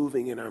he's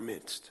moving in our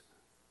midst.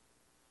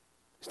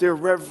 Is there a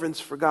reverence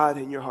for God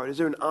in your heart? Is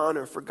there an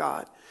honor for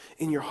God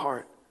in your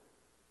heart?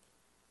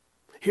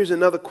 Here's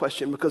another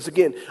question, because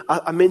again,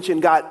 I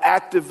mentioned God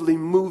actively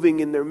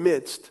moving in their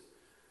midst.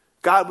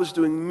 God was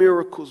doing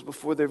miracles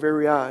before their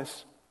very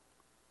eyes.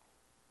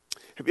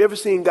 Have you ever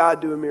seen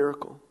God do a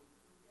miracle?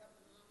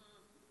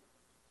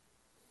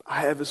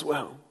 I have as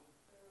well.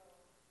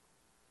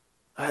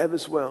 I have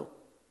as well.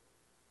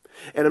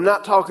 And I'm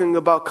not talking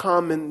about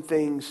common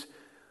things.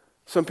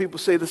 Some people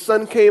say the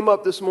sun came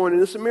up this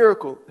morning. It's a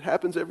miracle. It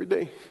happens every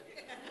day.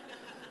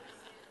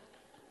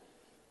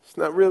 It's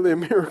not really a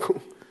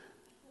miracle.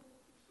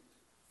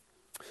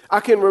 I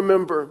can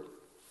remember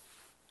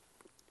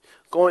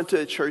going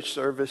to a church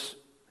service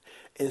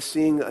and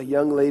seeing a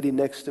young lady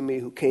next to me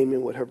who came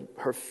in with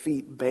her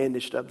feet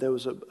bandaged up. There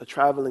was a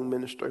traveling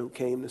minister who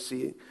came to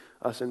see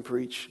us and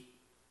preach.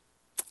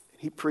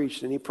 He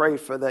preached and he prayed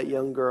for that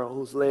young girl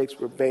whose legs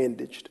were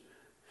bandaged.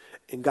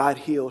 And God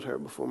healed her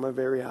before my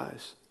very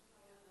eyes.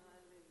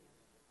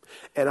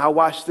 And I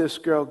watched this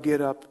girl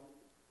get up.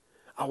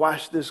 I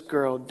watched this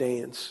girl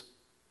dance.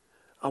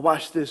 I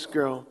watched this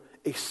girl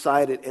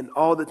excited, and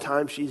all the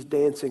time she's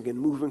dancing and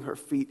moving her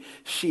feet,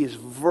 she is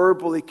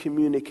verbally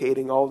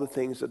communicating all the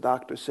things the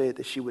doctor said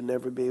that she would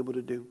never be able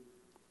to do.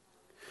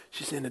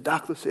 She's saying, the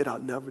doctor said I'll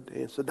never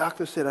dance. The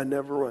doctor said I'd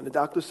never run. The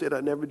doctor said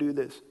I'd never do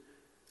this.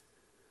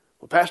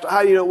 Well, Pastor,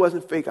 how do you know it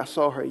wasn't fake? I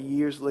saw her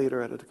years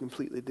later at a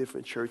completely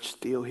different church,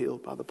 still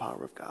healed by the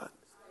power of God.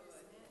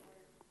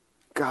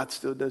 God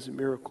still does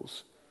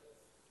miracles.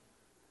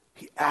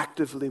 He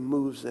actively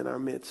moves in our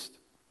midst.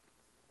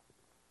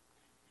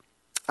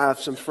 I have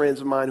some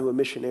friends of mine who are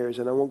missionaries,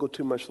 and I won't go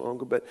too much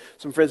longer, but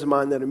some friends of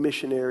mine that are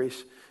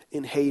missionaries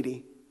in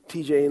Haiti,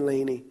 TJ and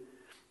Laney.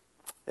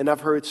 And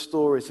I've heard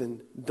stories,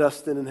 and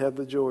Dustin and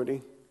Heather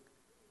Jordy,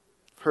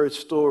 heard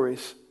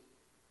stories.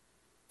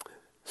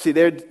 See,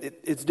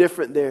 it's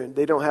different there.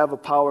 They don't have a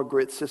power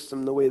grid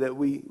system the way that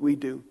we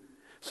do.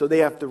 So they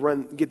have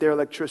to get their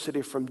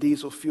electricity from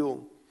diesel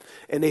fuel.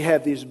 And they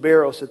have these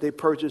barrels that they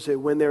purchase it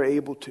when they're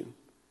able to.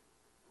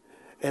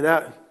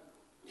 And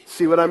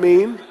see what I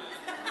mean?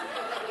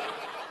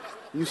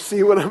 You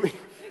see what I mean?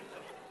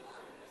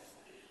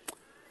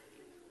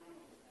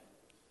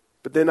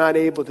 But they're not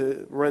able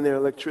to run their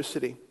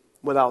electricity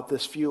without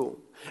this fuel.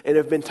 And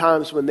there have been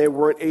times when they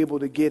weren't able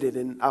to get it.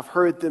 And I've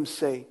heard them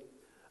say,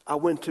 I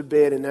went to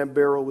bed and that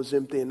barrel was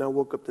empty, and I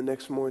woke up the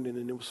next morning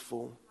and it was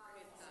full.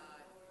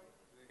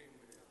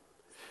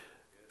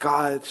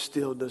 God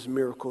still does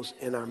miracles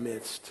in our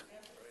midst.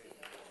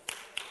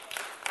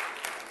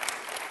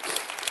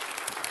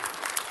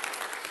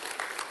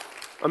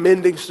 I'm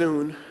ending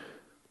soon.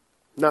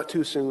 Not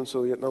too soon,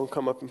 so you don't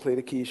come up and play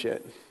the keys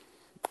yet.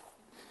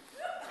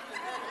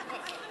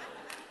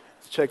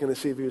 Checking to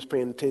see if he was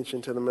paying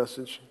attention to the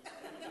message.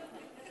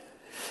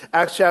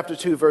 Acts chapter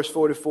 2, verse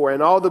 44.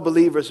 And all the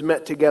believers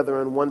met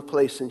together in one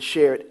place and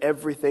shared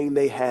everything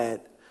they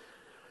had.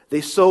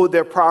 They sold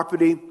their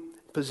property,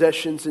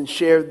 possessions, and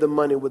shared the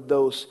money with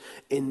those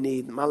in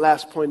need. My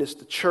last point is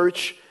the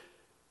church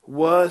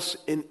was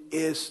and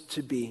is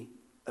to be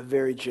a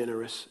very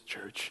generous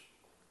church.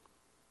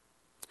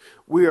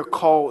 We are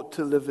called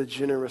to live a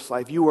generous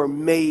life. You are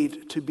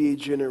made to be a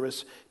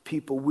generous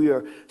people. We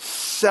are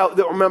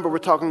remember, we're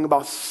talking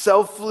about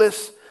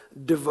selfless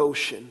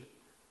devotion.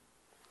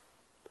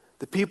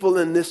 The people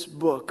in this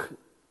book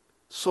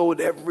sold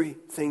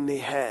everything they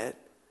had,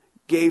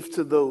 gave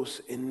to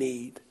those in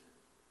need.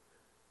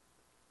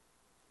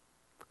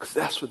 Because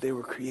that's what they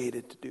were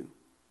created to do.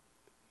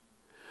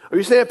 Are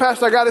you saying,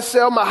 Pastor, I got to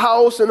sell my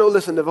house? And no,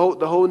 listen,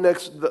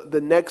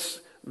 the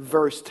next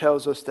verse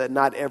tells us that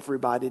not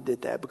everybody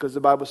did that, because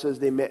the Bible says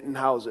they met in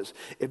houses.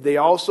 If they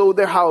all sold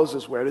their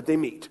houses, where did they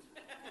meet?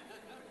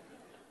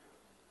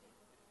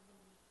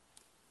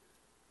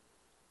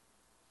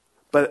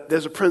 But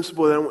there's a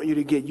principle that I want you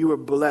to get. You are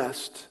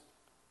blessed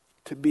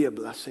to be a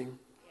blessing.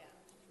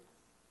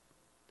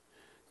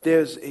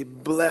 There's a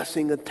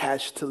blessing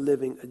attached to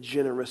living a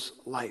generous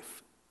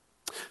life.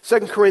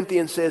 2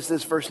 Corinthians says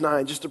this, verse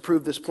 9, just to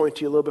prove this point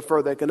to you a little bit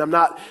further. And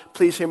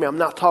please hear me, I'm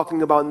not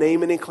talking about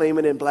naming and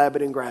claiming and blab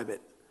it and grab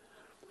it.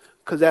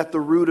 Because at the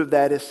root of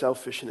that is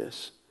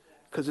selfishness.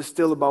 Because it's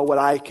still about what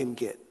I can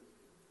get.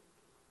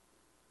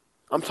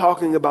 I'm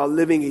talking about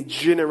living a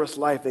generous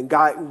life, and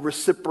God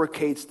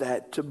reciprocates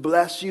that to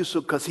bless you,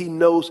 because he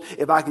knows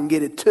if I can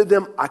get it to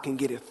them, I can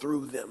get it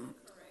through them.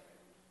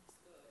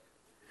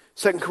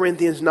 2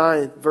 Corinthians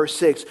 9, verse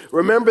 6.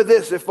 Remember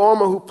this, the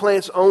farmer who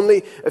plants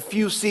only a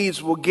few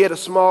seeds will get a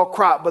small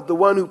crop, but the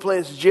one who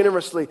plants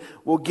generously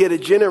will get a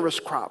generous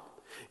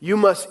crop. You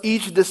must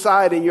each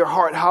decide in your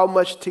heart how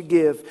much to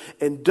give,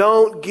 and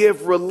don't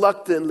give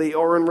reluctantly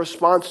or in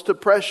response to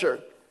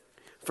pressure.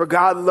 For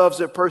God loves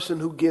a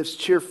person who gives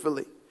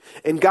cheerfully,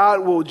 and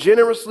God will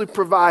generously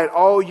provide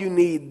all you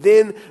need.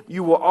 Then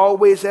you will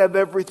always have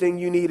everything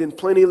you need and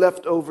plenty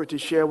left over to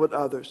share with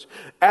others.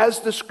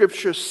 As the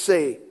scriptures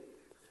say,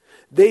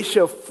 they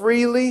shall share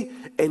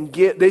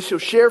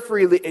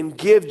freely and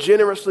give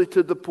generously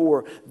to the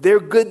poor. Their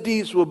good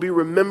deeds will be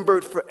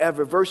remembered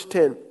forever. Verse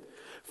 10.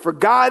 For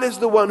God is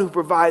the one who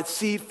provides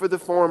seed for the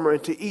farmer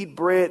and then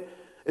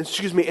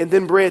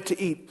bread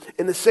to eat.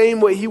 In the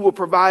same way, he will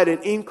provide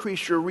and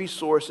increase your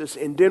resources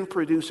and then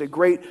produce a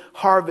great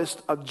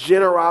harvest of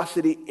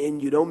generosity in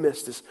you. Don't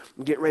miss this.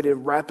 I'm getting ready to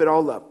wrap it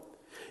all up.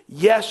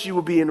 Yes, you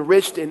will be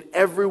enriched in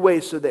every way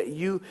so that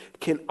you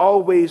can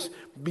always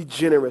be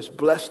generous.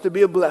 Blessed to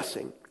be a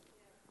blessing.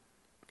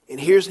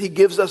 And he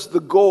gives us the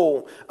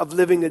goal of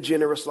living a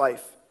generous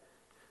life.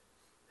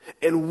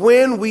 And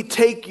when we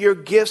take your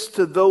gifts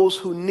to those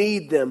who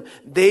need them,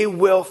 they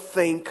will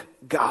thank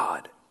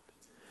God.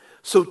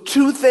 So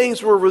 2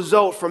 things will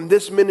result from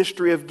this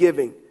ministry of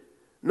giving.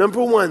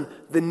 Number 1,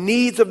 the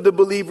needs of the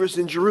believers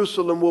in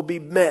Jerusalem will be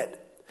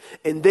met,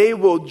 and they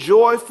will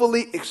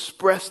joyfully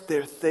express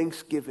their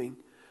thanksgiving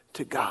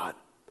to God.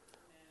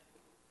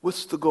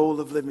 What's the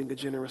goal of living a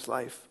generous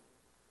life?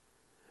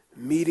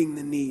 Meeting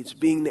the needs,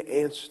 being the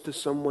answer to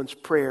someone's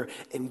prayer,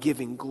 and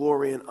giving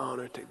glory and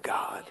honor to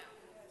God.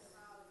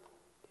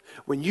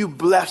 When you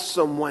bless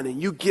someone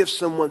and you give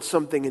someone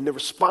something and the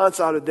response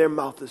out of their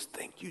mouth is,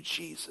 thank you,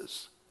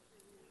 Jesus.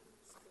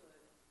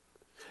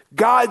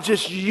 God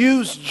just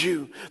used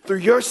you through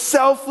your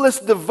selfless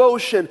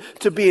devotion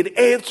to be an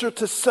answer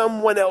to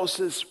someone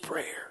else's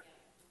prayer.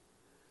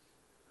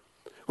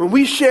 When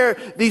we share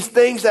these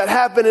things that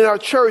happen in our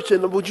church,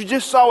 and what you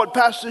just saw with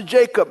Pastor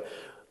Jacob,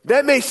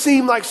 that may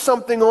seem like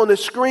something on the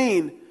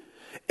screen,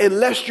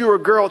 unless you're a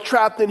girl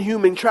trapped in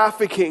human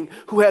trafficking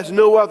who has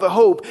no other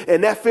hope,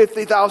 and that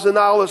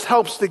 $50,000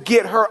 helps to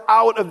get her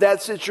out of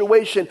that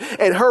situation.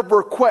 And her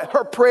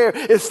prayer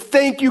is,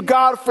 thank you,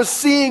 God, for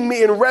seeing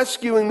me and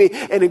rescuing me,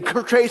 and it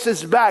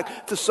traces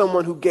back to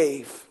someone who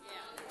gave.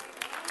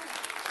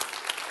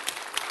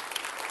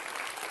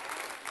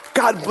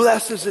 God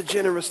blesses a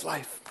generous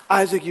life.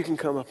 Isaac, you can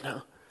come up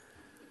now.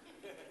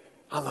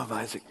 I love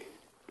Isaac.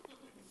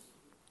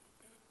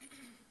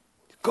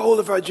 The goal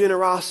of our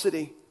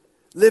generosity,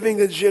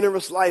 living a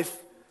generous life,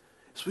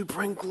 is we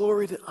bring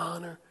glory to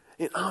honor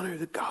and honor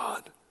to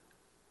God.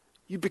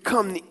 You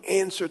become the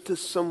answer to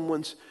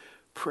someone's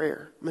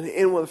prayer. I'm going to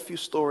end with a few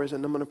stories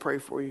and I'm going to pray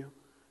for you.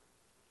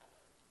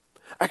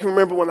 I can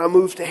remember when I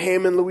moved to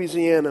Hammond,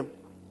 Louisiana.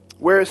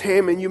 Where is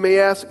Hammond, you may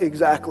ask?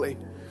 Exactly.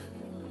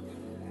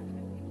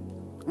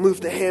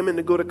 Moved to Hammond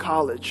to go to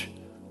college.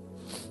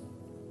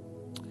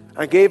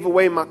 I gave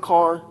away my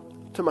car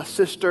to my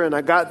sister, and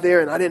I got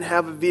there and I didn't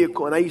have a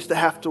vehicle, and I used to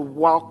have to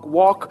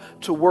walk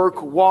to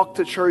work, walk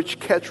to church,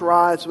 catch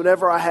rides,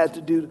 whatever I had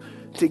to do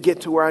to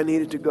get to where I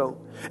needed to go.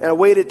 And I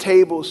waited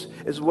tables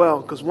as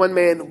well, because one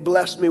man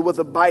blessed me with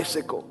a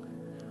bicycle.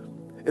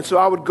 And so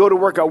I would go to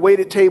work. I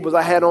waited tables.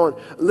 I had on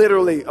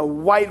literally a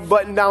white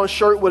button-down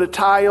shirt with a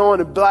tie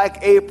on, a black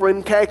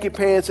apron, khaki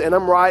pants, and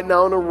I'm riding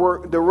down the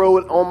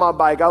road on my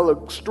bike. I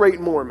look straight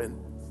Mormon.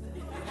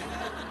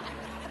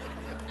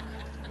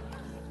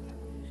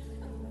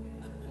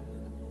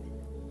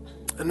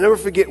 I'll never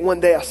forget one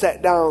day I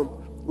sat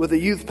down with a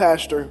youth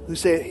pastor who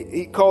said,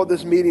 he called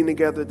this meeting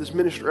together, this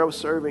ministry I was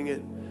serving in.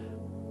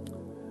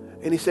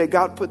 And he said,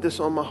 God put this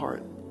on my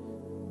heart.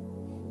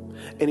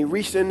 And he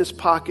reached in his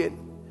pocket,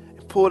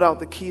 pulled out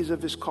the keys of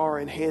his car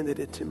and handed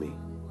it to me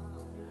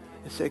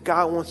and said,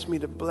 God wants me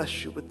to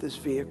bless you with this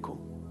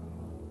vehicle.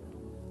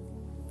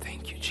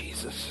 Thank you,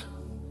 Jesus.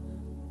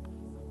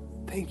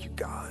 Thank you,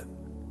 God.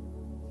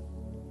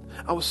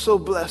 I was so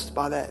blessed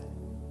by that.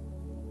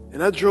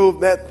 And I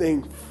drove that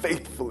thing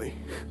faithfully.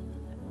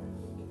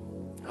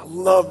 I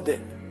loved it.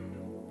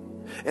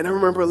 And I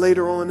remember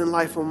later on in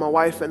life when my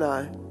wife and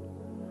I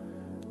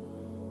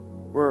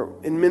were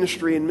in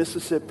ministry in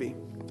Mississippi.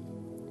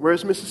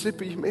 Where's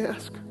Mississippi, you may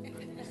ask?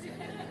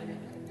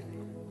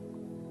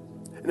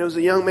 And there was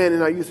a young man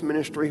in our youth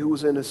ministry who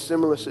was in a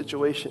similar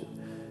situation.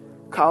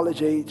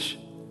 College age,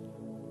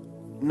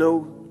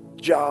 no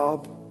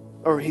job,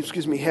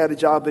 had a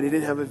job, but he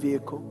didn't have a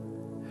vehicle.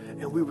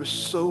 And we were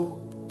so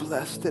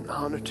blessed and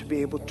honored to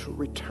be able to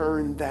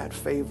return that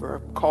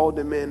favor. I called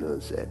him in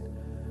and said,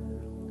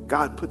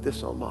 God put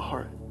this on my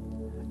heart.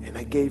 And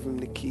I gave him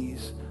the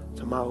keys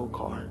to my old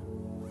car.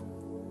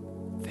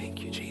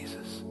 Thank you,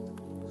 Jesus.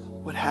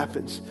 What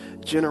happens?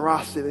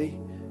 Generosity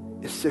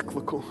is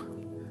cyclical.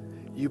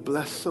 You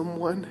bless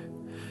someone,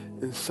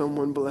 and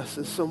someone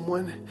blesses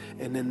someone,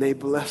 and then they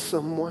bless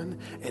someone,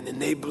 and then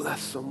they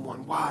bless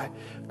someone. Why?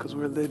 Because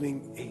we're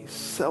living a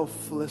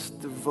selfless,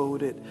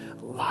 devoted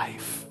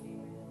life.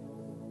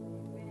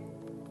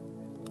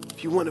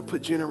 If you want to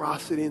put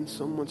generosity in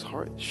someone's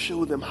heart,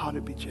 show them how to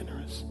be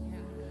generous.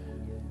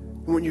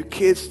 You want your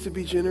kids to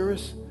be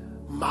generous?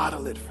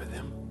 Model it for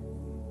them.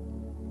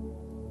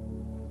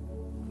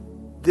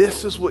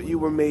 This is what you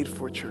were made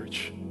for,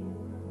 church.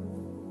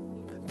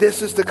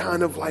 This is the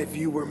kind of life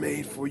you were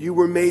made for. You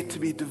were made to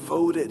be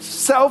devoted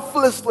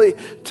selflessly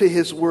to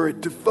his word,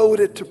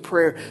 devoted to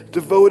prayer,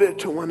 devoted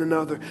to one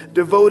another,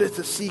 devoted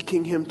to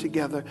seeking him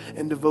together,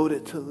 and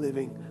devoted to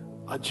living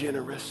a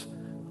generous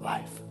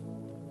life.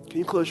 Can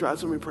you close your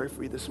eyes? Let me pray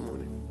for you this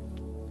morning.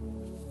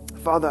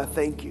 Father, I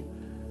thank you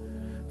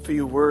for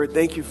your word.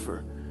 Thank you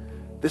for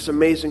this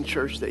amazing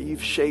church that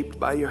you've shaped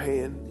by your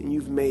hand and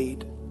you've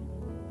made.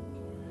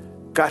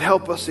 God,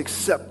 help us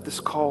accept this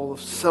call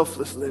of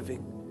selfless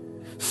living,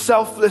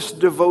 selfless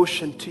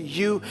devotion to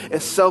you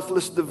and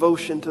selfless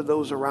devotion to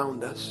those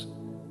around us.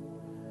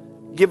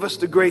 Give us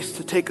the grace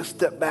to take a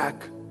step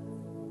back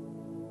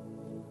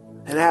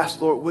and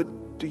ask, Lord,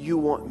 what do you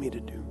want me to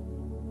do?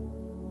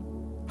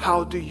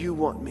 How do you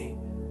want me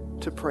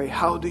to pray?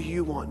 How do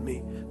you want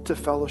me to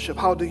fellowship?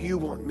 How do you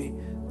want me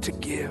to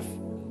give?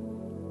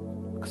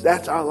 Because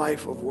that's our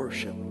life of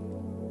worship.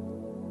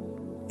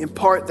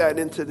 Impart that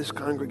into this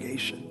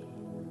congregation.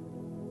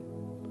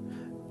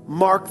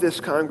 Mark this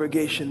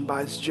congregation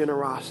by its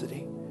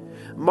generosity.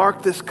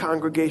 Mark this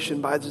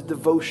congregation by its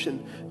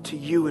devotion to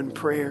you in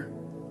prayer.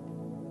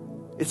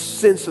 Its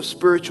sense of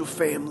spiritual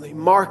family.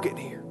 Mark it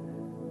here.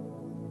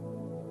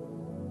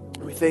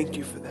 We thank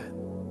you for that.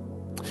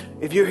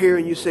 If you're here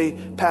and you say,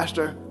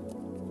 Pastor,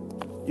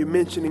 you're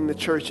mentioning the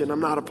church and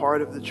I'm not a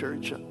part of the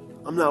church.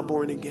 I'm not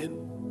born again.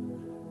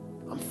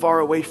 I'm far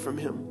away from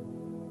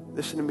him.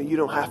 Listen to me, you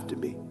don't have to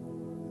be.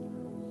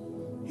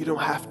 You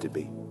don't have to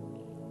be.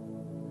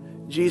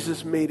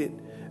 Jesus made it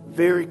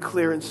very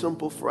clear and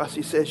simple for us.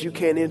 He says you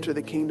can't enter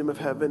the kingdom of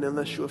heaven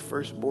unless you are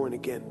first born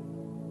again.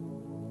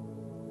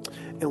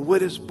 And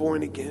what is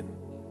born again?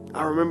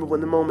 I remember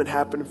when the moment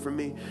happened for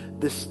me.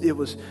 It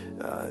was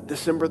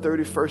December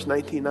 31st,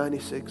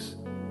 1996.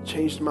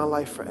 Changed my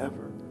life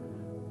forever.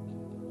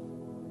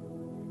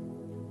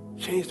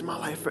 Changed my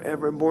life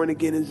forever. And born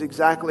again is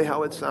exactly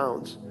how it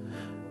sounds.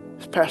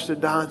 As Pastor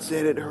Don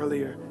said it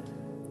earlier,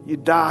 you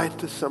died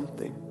to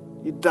something.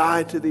 You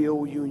died to the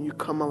old you and you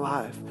come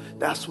alive.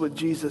 That's what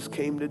Jesus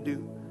came to do.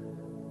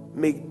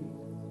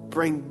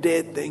 Bring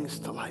dead things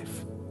to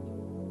life.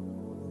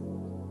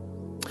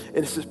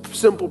 And it's a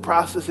simple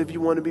process if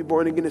you want to be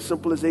born again, as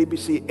simple as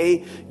ABC.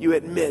 A, you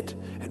admit.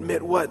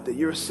 Admit what? That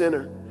you're a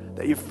sinner.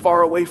 That you're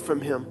far away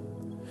from him.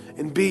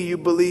 And B, you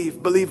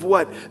believe. Believe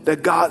what?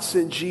 That God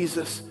sent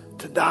Jesus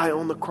to die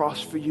on the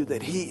cross for you.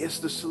 That he is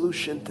the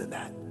solution to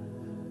that.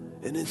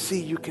 And then C,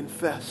 you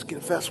confess.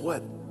 Confess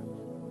what?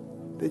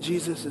 That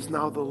Jesus is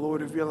now the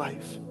Lord of your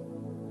life.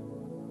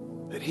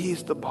 That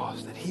he's the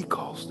boss. That he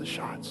calls the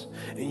shots.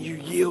 And you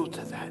yield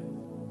to that.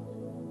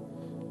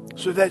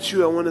 So if that's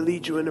you, I want to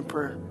lead you in a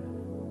prayer.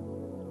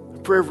 A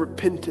prayer of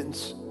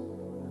repentance.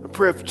 A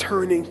prayer of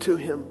turning to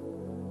him.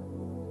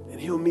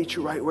 And he'll meet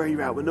you right where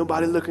you're at. With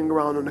nobody looking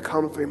around. On the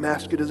count of three, I'm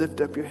asking you to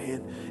lift up your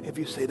hand. If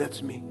you say,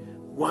 that's me.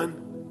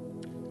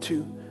 1,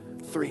 2,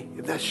 3.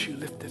 If that's you,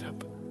 lift it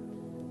up.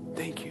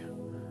 Thank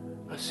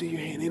you. I see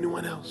your hand.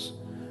 Anyone else?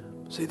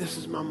 Say, this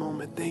is my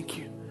moment. Thank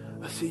you.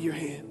 I see your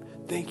hand.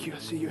 Thank you. I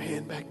see your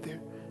hand back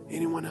there.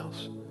 Anyone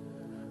else?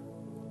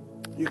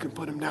 You can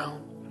put them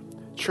down.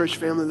 Church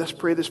family, let's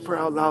pray this prayer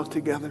out loud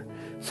together.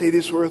 Say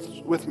these words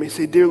with me.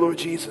 Say, dear Lord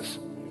Jesus,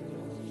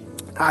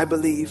 I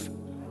believe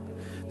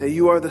that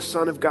you are the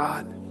Son of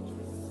God.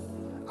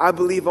 I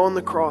believe on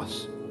the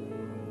cross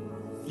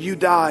you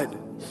died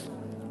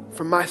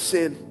for my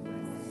sin,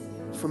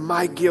 for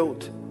my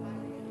guilt,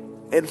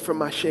 and for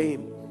my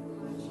shame.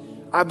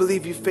 I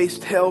believe you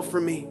faced hell for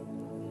me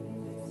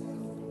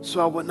so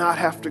I would not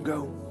have to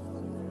go.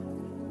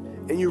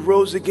 And you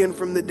rose again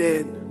from the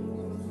dead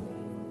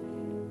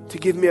to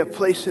give me a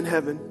place in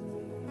heaven,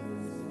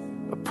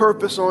 a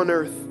purpose on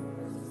earth,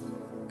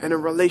 and a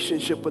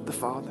relationship with the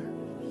Father.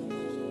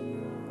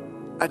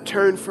 I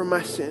turn from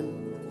my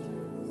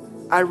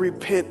sin. I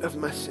repent of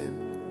my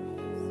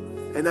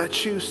sin. And I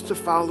choose to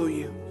follow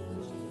you.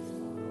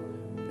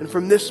 And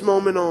from this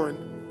moment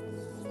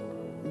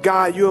on,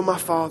 God, you are my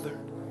Father.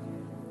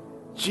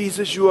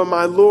 Jesus, you are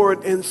my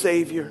Lord and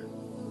Savior.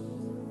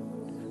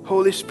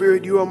 Holy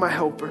Spirit, you are my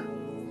helper.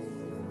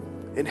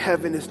 And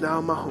heaven is now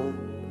my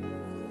home.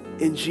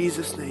 In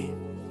Jesus' name,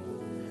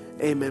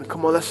 amen.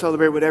 Come on, let's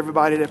celebrate with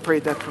everybody that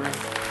prayed that prayer.